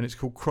Smith, and it's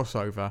called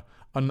Crossover,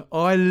 and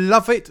I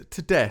love it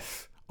to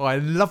death.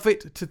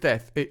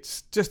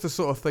 It's just the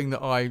sort of thing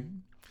that I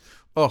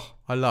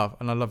love,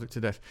 and I love it to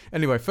death.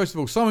 Anyway, first of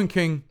all, Simon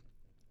King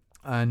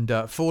and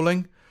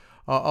Falling.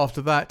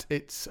 After that,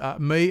 it's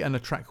me and a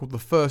track called The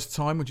First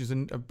Time, which is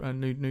a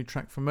new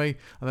track for me.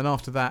 And then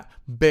after that,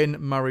 Ben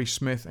Murray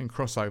Smith and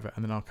Crossover.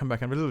 And then I'll come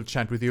back and have a little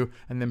chat with you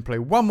and then play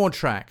one more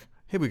track.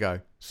 Here we go,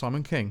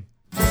 Simon King.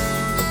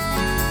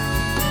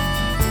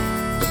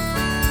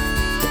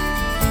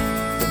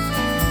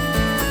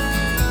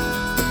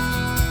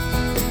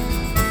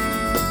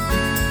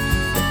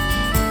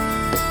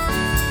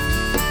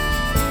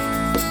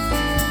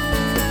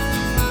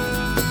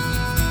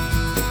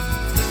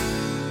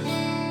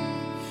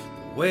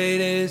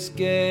 Weight is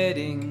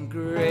getting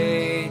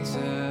greater,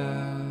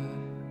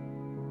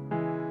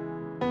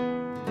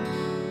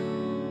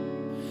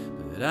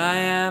 but I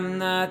am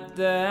not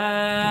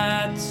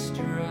that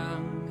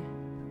strong.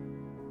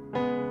 My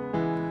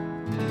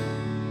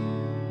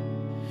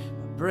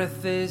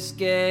breath is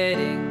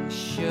getting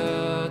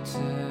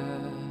shorter,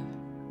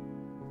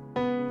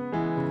 but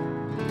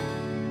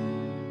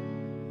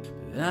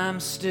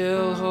I'm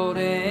still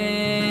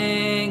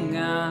holding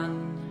on.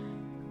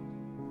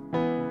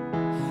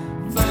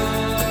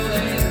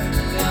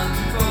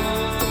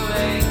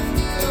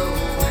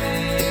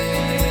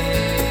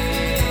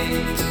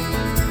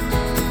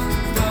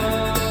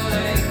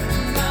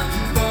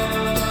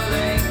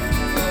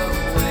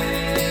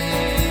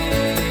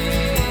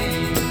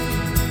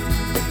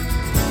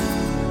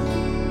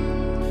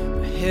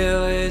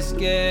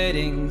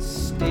 Getting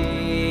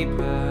steeper,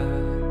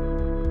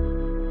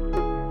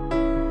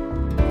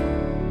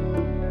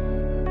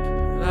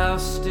 but I'll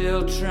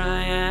still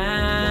try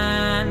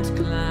and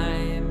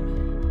climb.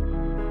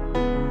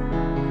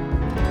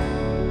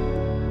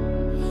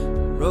 The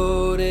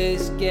road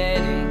is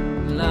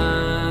getting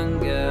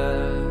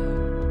longer,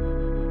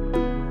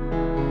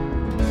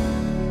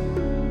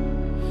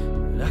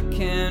 but I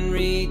can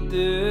read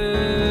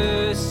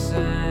the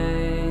signs.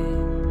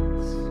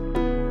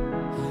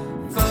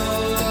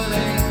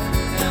 Falling,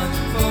 I'm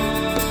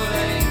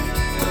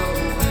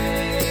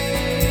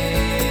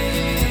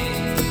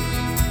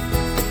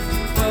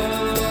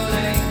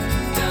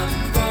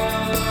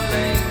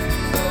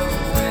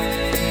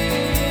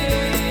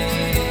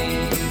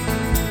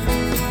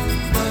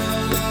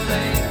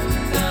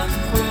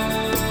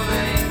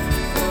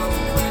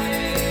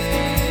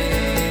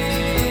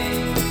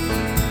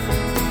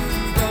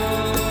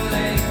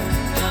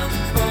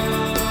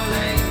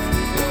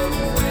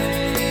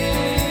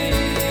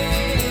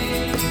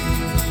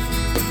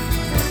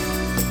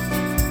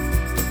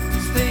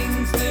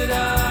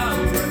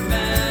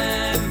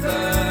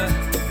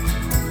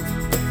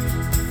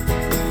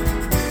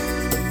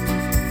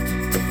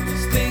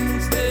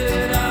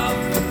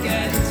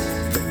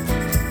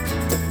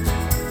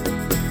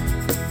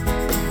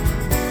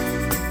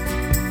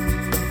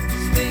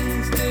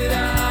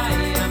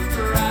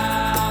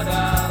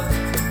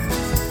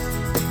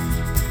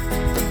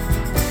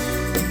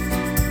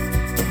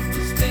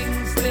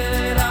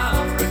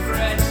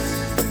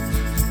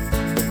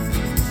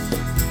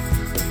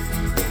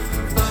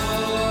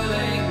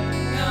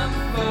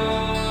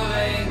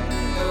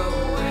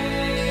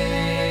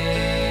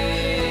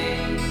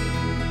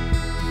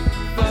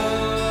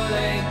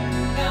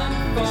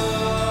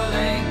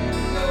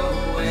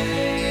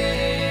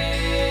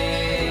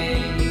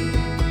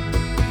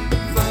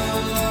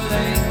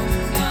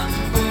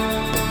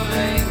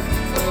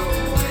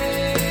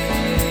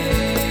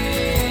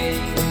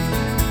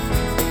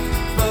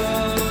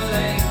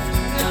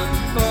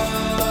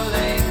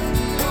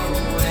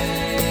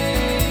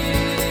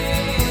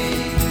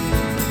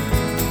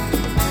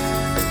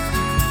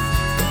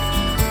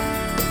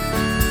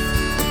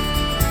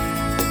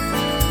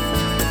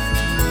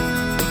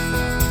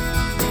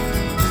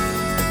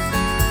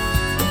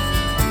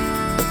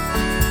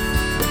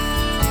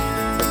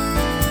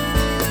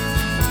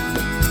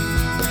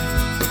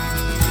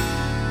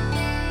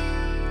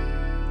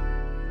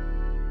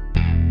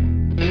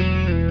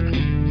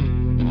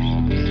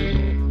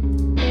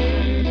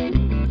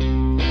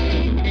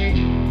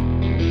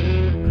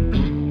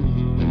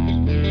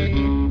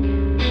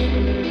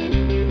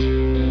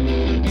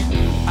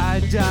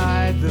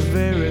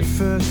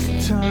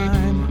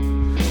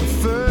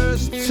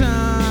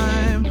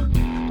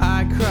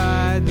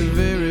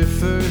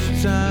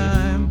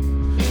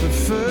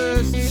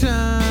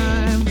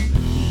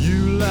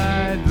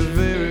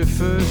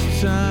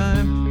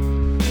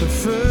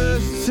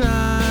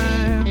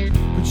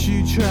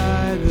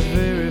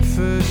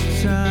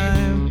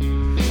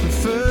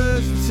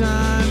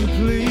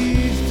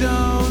Please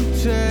don't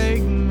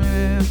take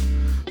me.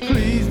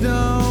 Please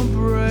don't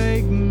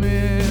break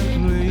me,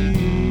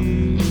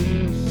 please.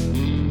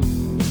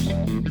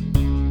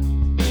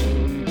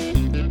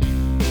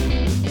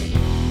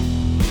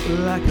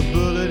 Like a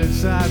bullet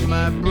inside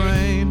my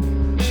brain.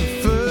 The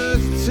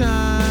first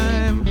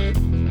time,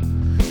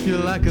 you're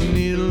like a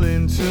needle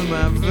into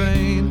my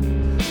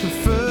vein. The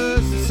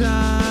first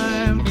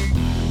time,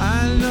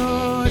 I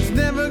know it's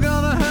never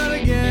gonna hurt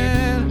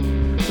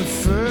again. The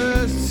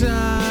first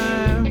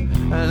time,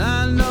 and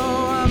I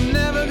know I'm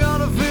never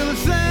gonna feel the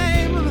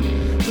same.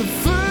 The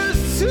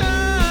first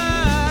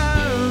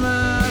time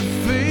I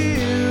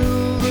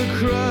feel the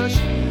crush,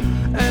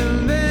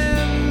 and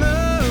then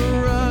the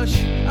rush.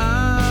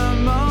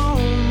 I'm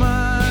on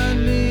my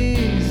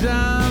knees,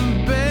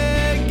 I'm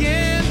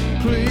begging.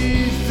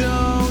 Please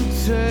don't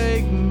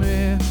take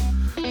me.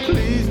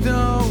 Please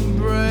don't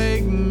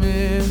break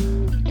me.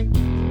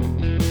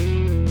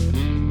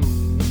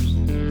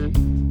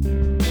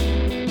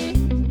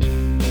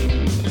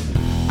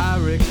 I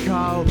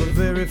recall the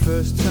very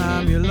first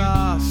time you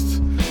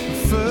lost.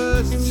 The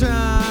first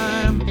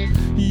time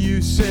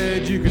you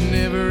said you could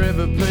never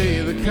ever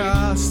pay the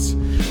cost.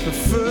 The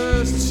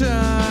first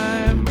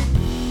time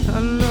I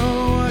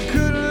know I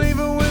couldn't leave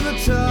her with a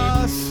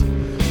toss.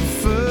 The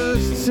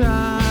first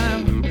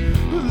time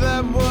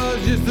that was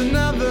just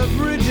another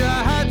bridge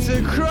I had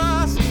to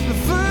cross. The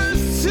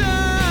first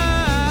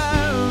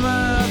time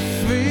I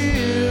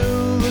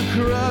feel the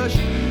crush,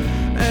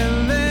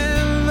 and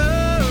then the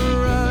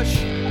rush.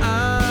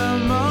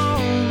 I'm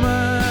on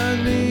my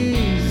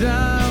knees,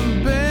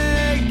 I'm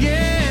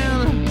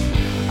begging.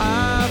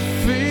 I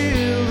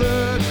feel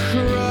the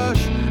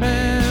crush,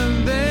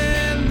 and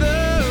then the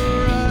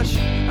rush.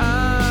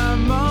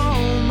 I'm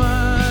on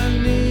my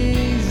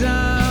knees,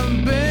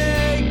 I'm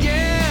begging.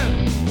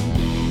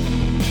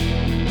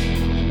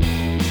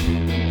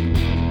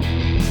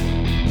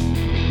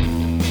 I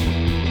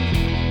feel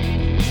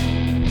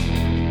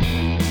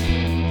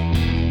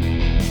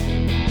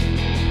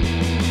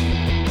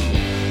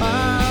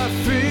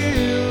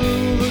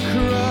the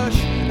crush,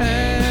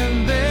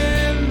 and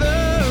then the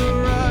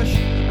rush.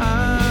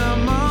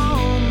 I'm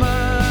on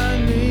my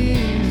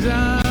knees,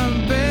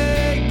 I'm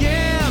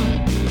begging.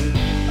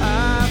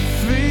 I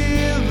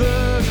feel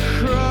the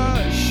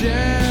crush,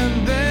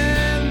 and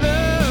then the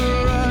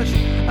rush.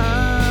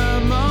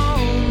 I'm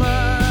on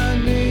my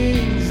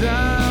knees,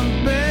 I'm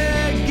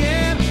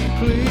begging.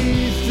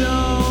 Please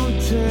don't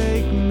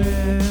take me.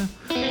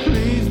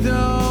 Please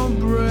don't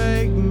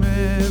break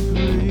me,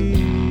 please.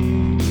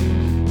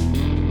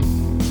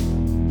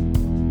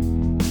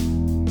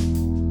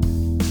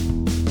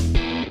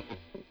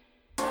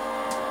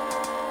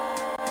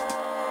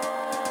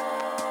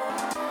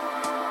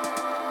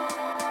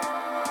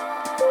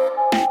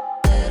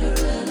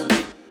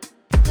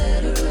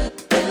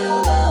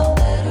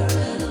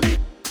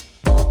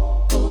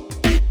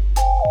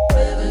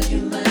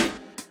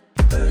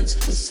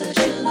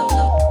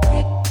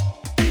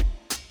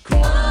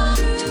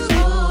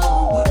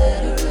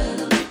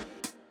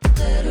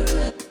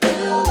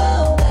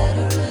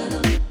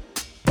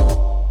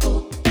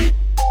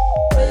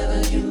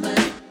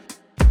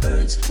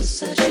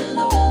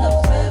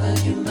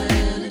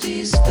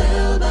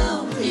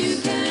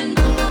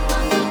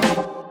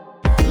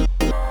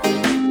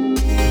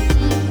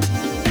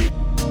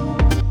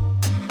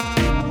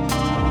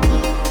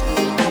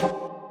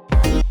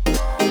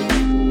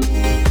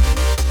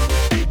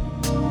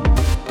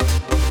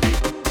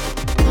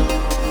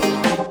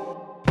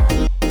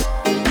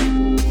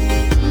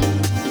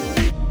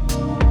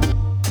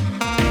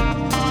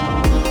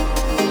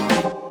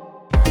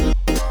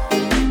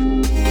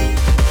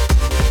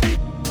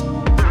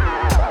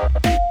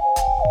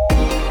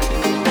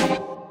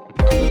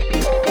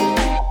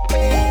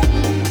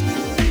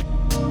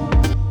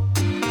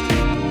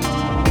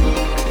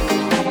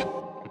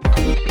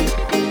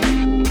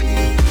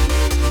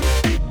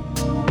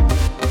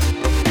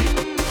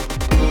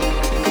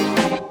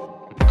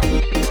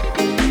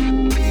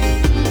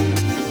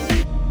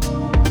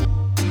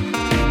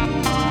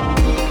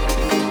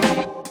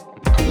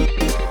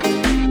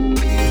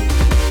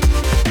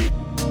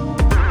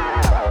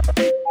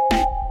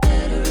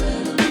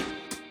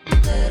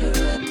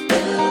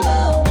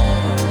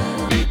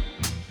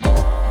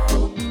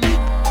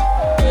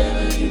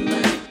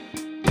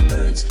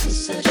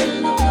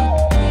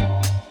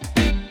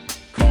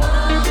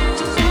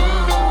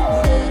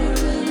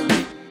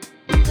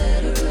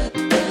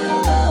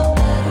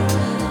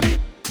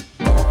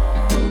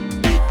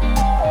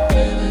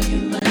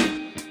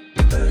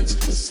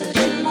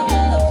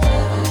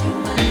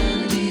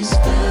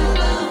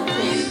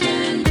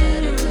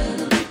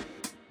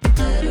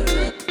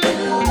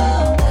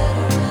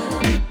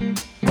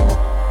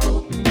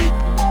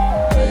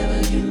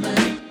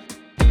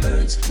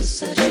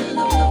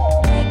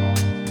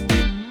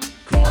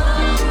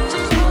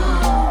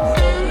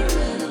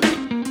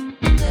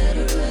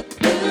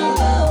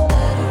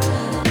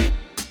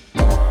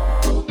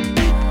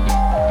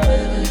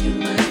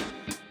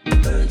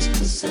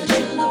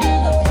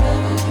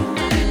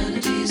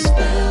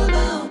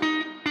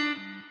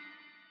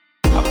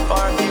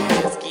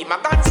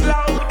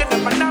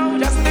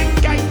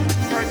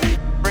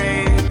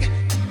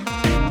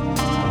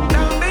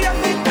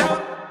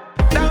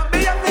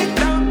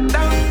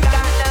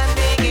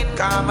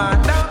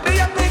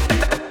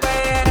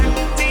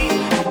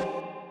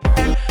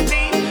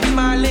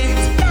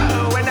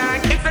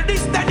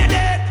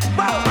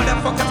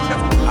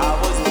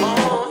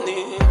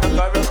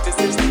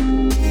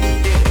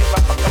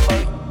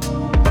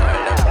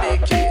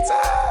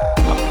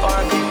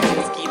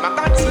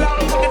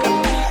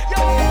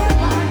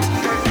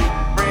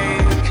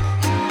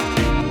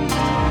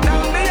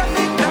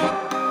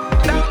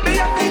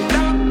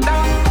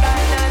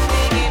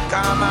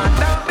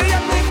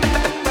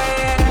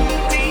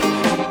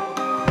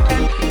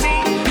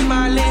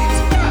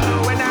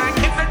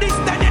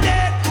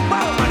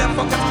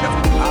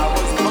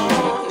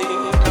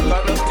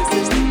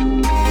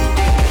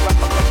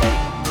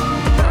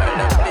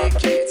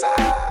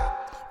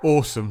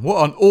 Awesome.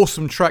 What an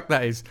awesome track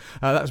that is.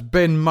 That's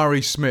Ben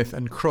Murray Smith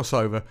and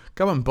Crossover.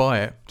 Go and buy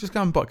it. Just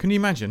go and buy it. Can you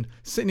imagine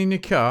sitting in your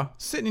car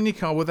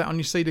with that on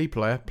your CD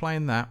player,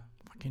 playing that?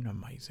 Fucking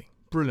amazing.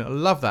 Brilliant. I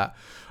love that.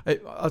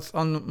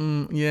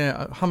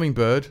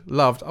 Hummingbird.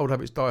 Loved. Old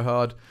Habits Die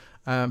Hard.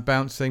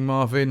 Bouncing.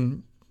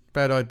 Marvin.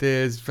 Bad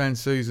Ideas. Van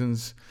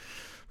Susan's.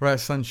 Ray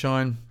of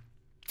Sunshine.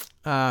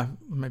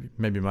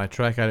 Maybe my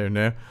track. I don't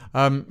know.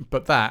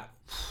 But that.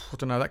 I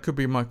don't know. That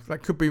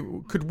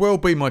could well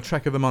be my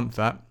track of the month.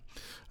 That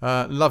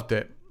loved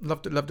it.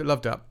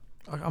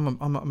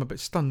 I'm a bit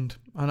stunned,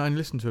 and I only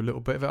listened to a little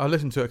bit of it. I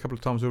listened to it a couple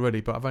of times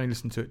already, but I've only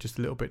listened to it just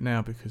a little bit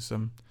now because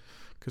I'm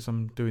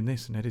doing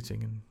this and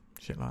editing and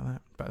shit like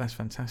that. But that's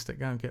fantastic.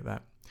 Go and get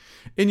that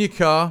in your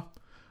car.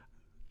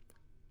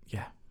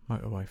 Yeah,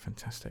 Motorway,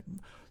 fantastic.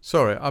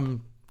 Sorry,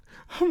 I'm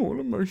all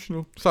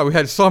emotional. So we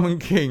had Simon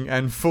King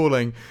and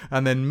Falling,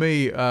 and then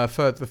me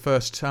for the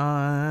first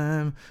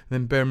time, and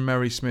then Ben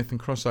Murray Smith and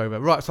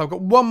Crossover. Right, so I've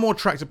got one more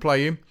track to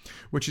play you,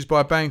 which is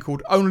by a band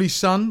called Only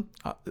Son.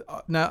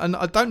 Now, and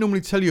I don't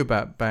normally tell you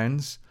about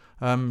bands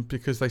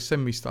because they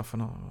send me stuff,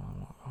 and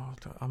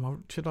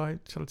should I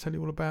tell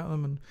you all about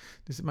them, and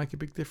does it make a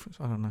big difference?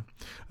 I don't know.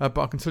 But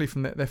I can tell you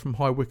they're from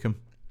High Wycombe.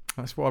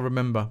 That's what I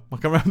remember.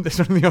 There's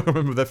only I can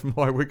remember they're from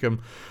High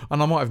Wycombe,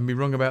 and I might even be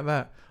wrong about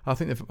that. I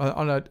think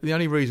the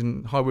only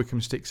reason High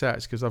Wycombe sticks out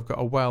is because I've got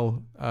a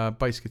well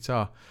bass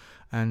guitar,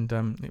 and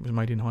it was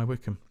made in High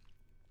Wycombe.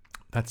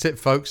 That's it,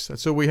 folks.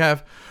 That's all we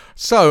have.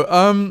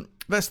 So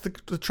that's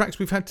the tracks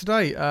we've had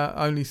today.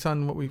 Only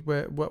Son, what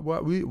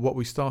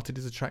we started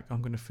is a track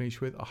I'm going to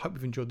finish with. I hope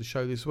you've enjoyed the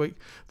show this week.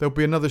 There'll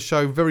be another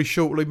show very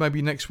shortly,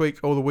 maybe next week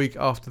or the week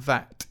after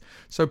that.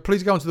 So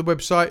please go onto the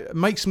website,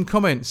 make some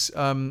comments.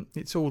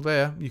 It's all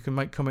there. You can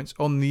make comments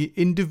on the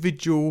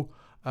individual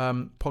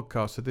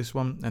podcasts of this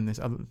one, and there's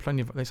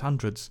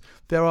hundreds.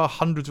 There are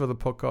hundreds of other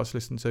podcasts to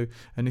listen to,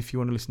 and if you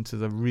want to listen to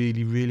the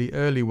really, really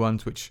early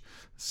ones, which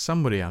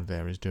somebody out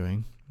there is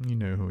doing, you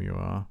know who you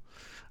are.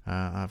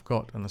 I've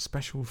got on a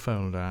special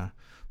folder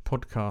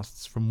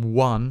podcasts from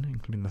 1,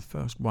 including the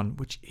first one,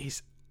 which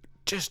is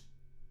just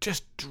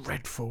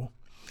dreadful,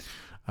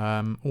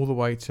 all the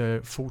way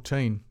to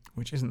 14,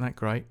 which isn't that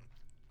great.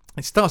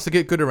 It starts to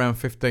get good around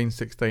 15,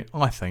 16,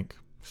 I think.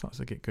 It starts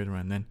to get good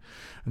around then.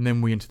 And then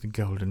we enter the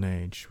golden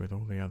age with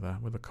all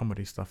the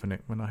comedy stuff in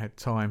it, when I had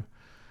time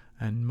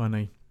and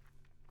money.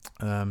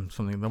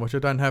 Something which I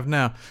don't have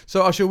now.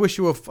 So I shall wish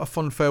you a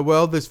fond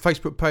farewell. There's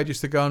Facebook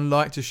pages to go and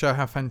like to show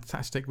how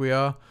fantastic we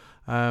are.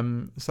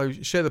 So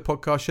share the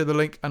podcast, share the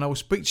link, and I will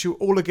speak to you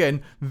all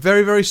again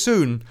very, very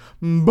soon.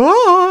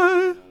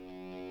 Bye!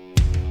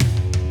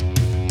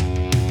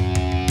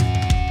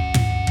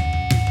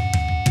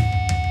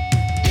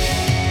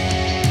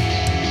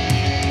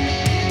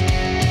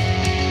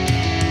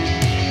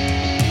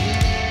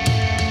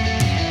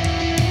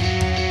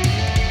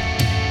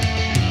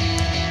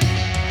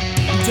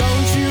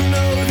 Don't you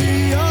know that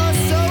you're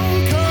so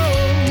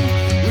cold,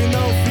 with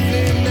no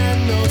feeling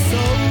and no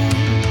soul?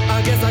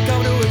 I guess I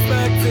come to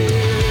expect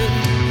it,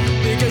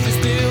 because you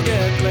still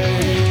get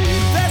played.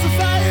 There's a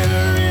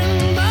fire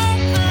in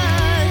my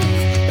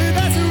eyes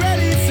that's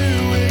ready to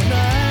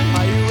ignite.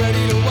 Are you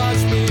ready to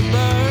watch me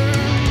burn?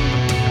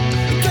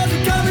 Because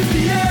I'm coming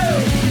for you.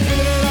 In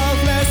it all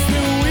less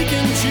than we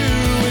can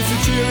chew. It's a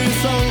cheering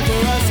song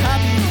for us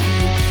happy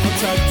few. I'm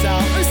tucked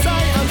out of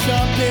sight, I'm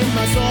sharpening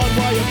my sword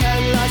while your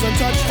pen lies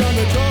untouched on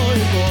the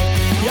drawing board.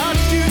 The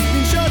archduke's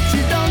been shot,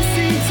 you don't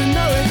seem to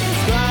know it.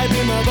 Scribe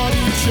in my body,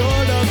 you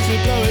sure love to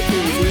blow it.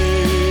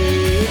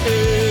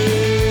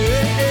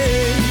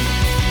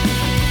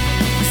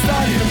 We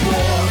started a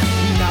war,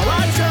 now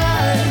I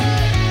try.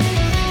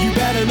 You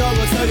better not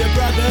go tell your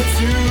brother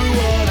to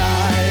what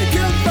I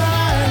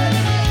goodbye.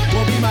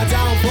 Won't be my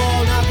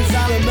downfall now, cause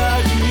I'll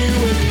emerge from you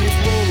when these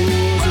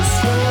walls are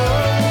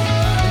strong.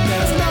 And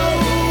there's no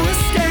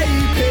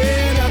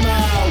escaping, and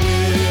my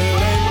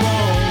will ain't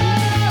wrong.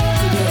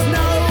 So there's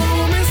no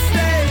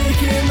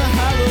mistaking, the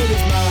Harold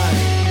is mine.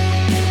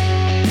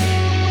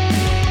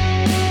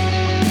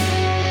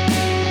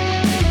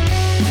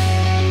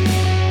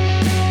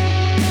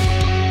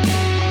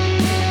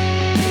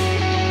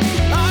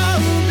 I'll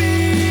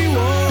be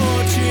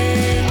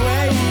watching,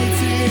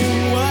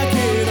 waiting,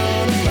 working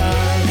on a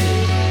plan,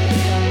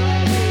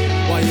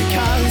 while you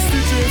cast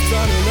adrift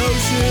on an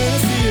ocean, a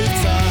sea of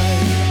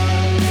time,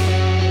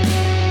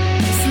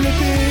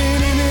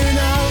 slipping in and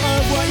out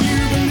of what you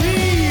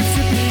believe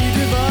to be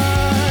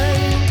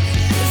divine.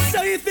 So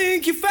you think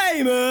you're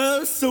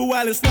famous, so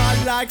well it's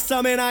not like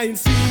something I ain't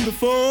seen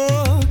before.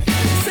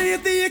 So you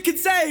think you're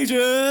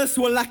contagious,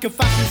 well like a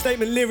fashion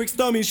statement, lyrics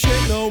don't mean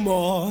shit no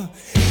more.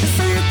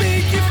 So you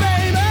think you're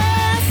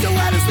famous, so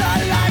well it's not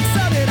like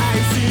something I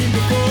ain't seen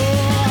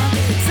before.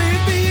 So you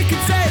think you're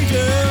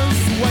contagious,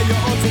 well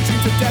you're on to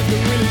truth to death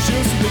and really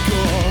just the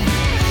core.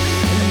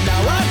 And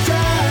now I've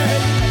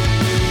tried,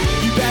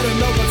 you better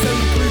know what's in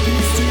the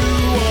groupies to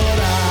what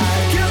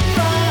I can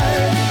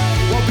find.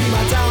 Won't be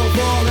my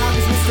downfall now,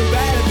 cause Mr.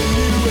 Better than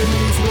you and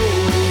these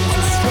rules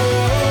are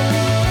strong.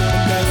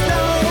 And there's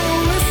no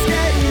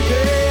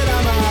escaping,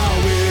 and I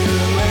will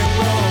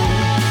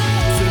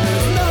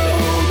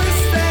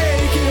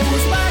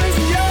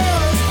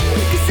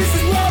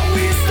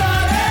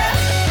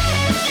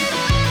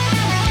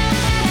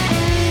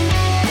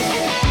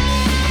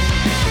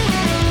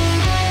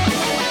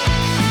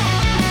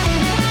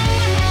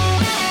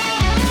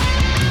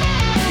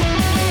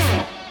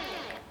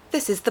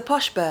This is The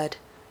Posh Bird,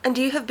 and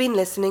you have been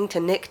listening to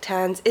Nick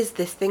Tan's Is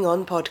This Thing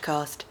On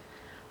podcast.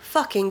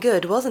 Fucking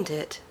good, wasn't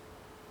it?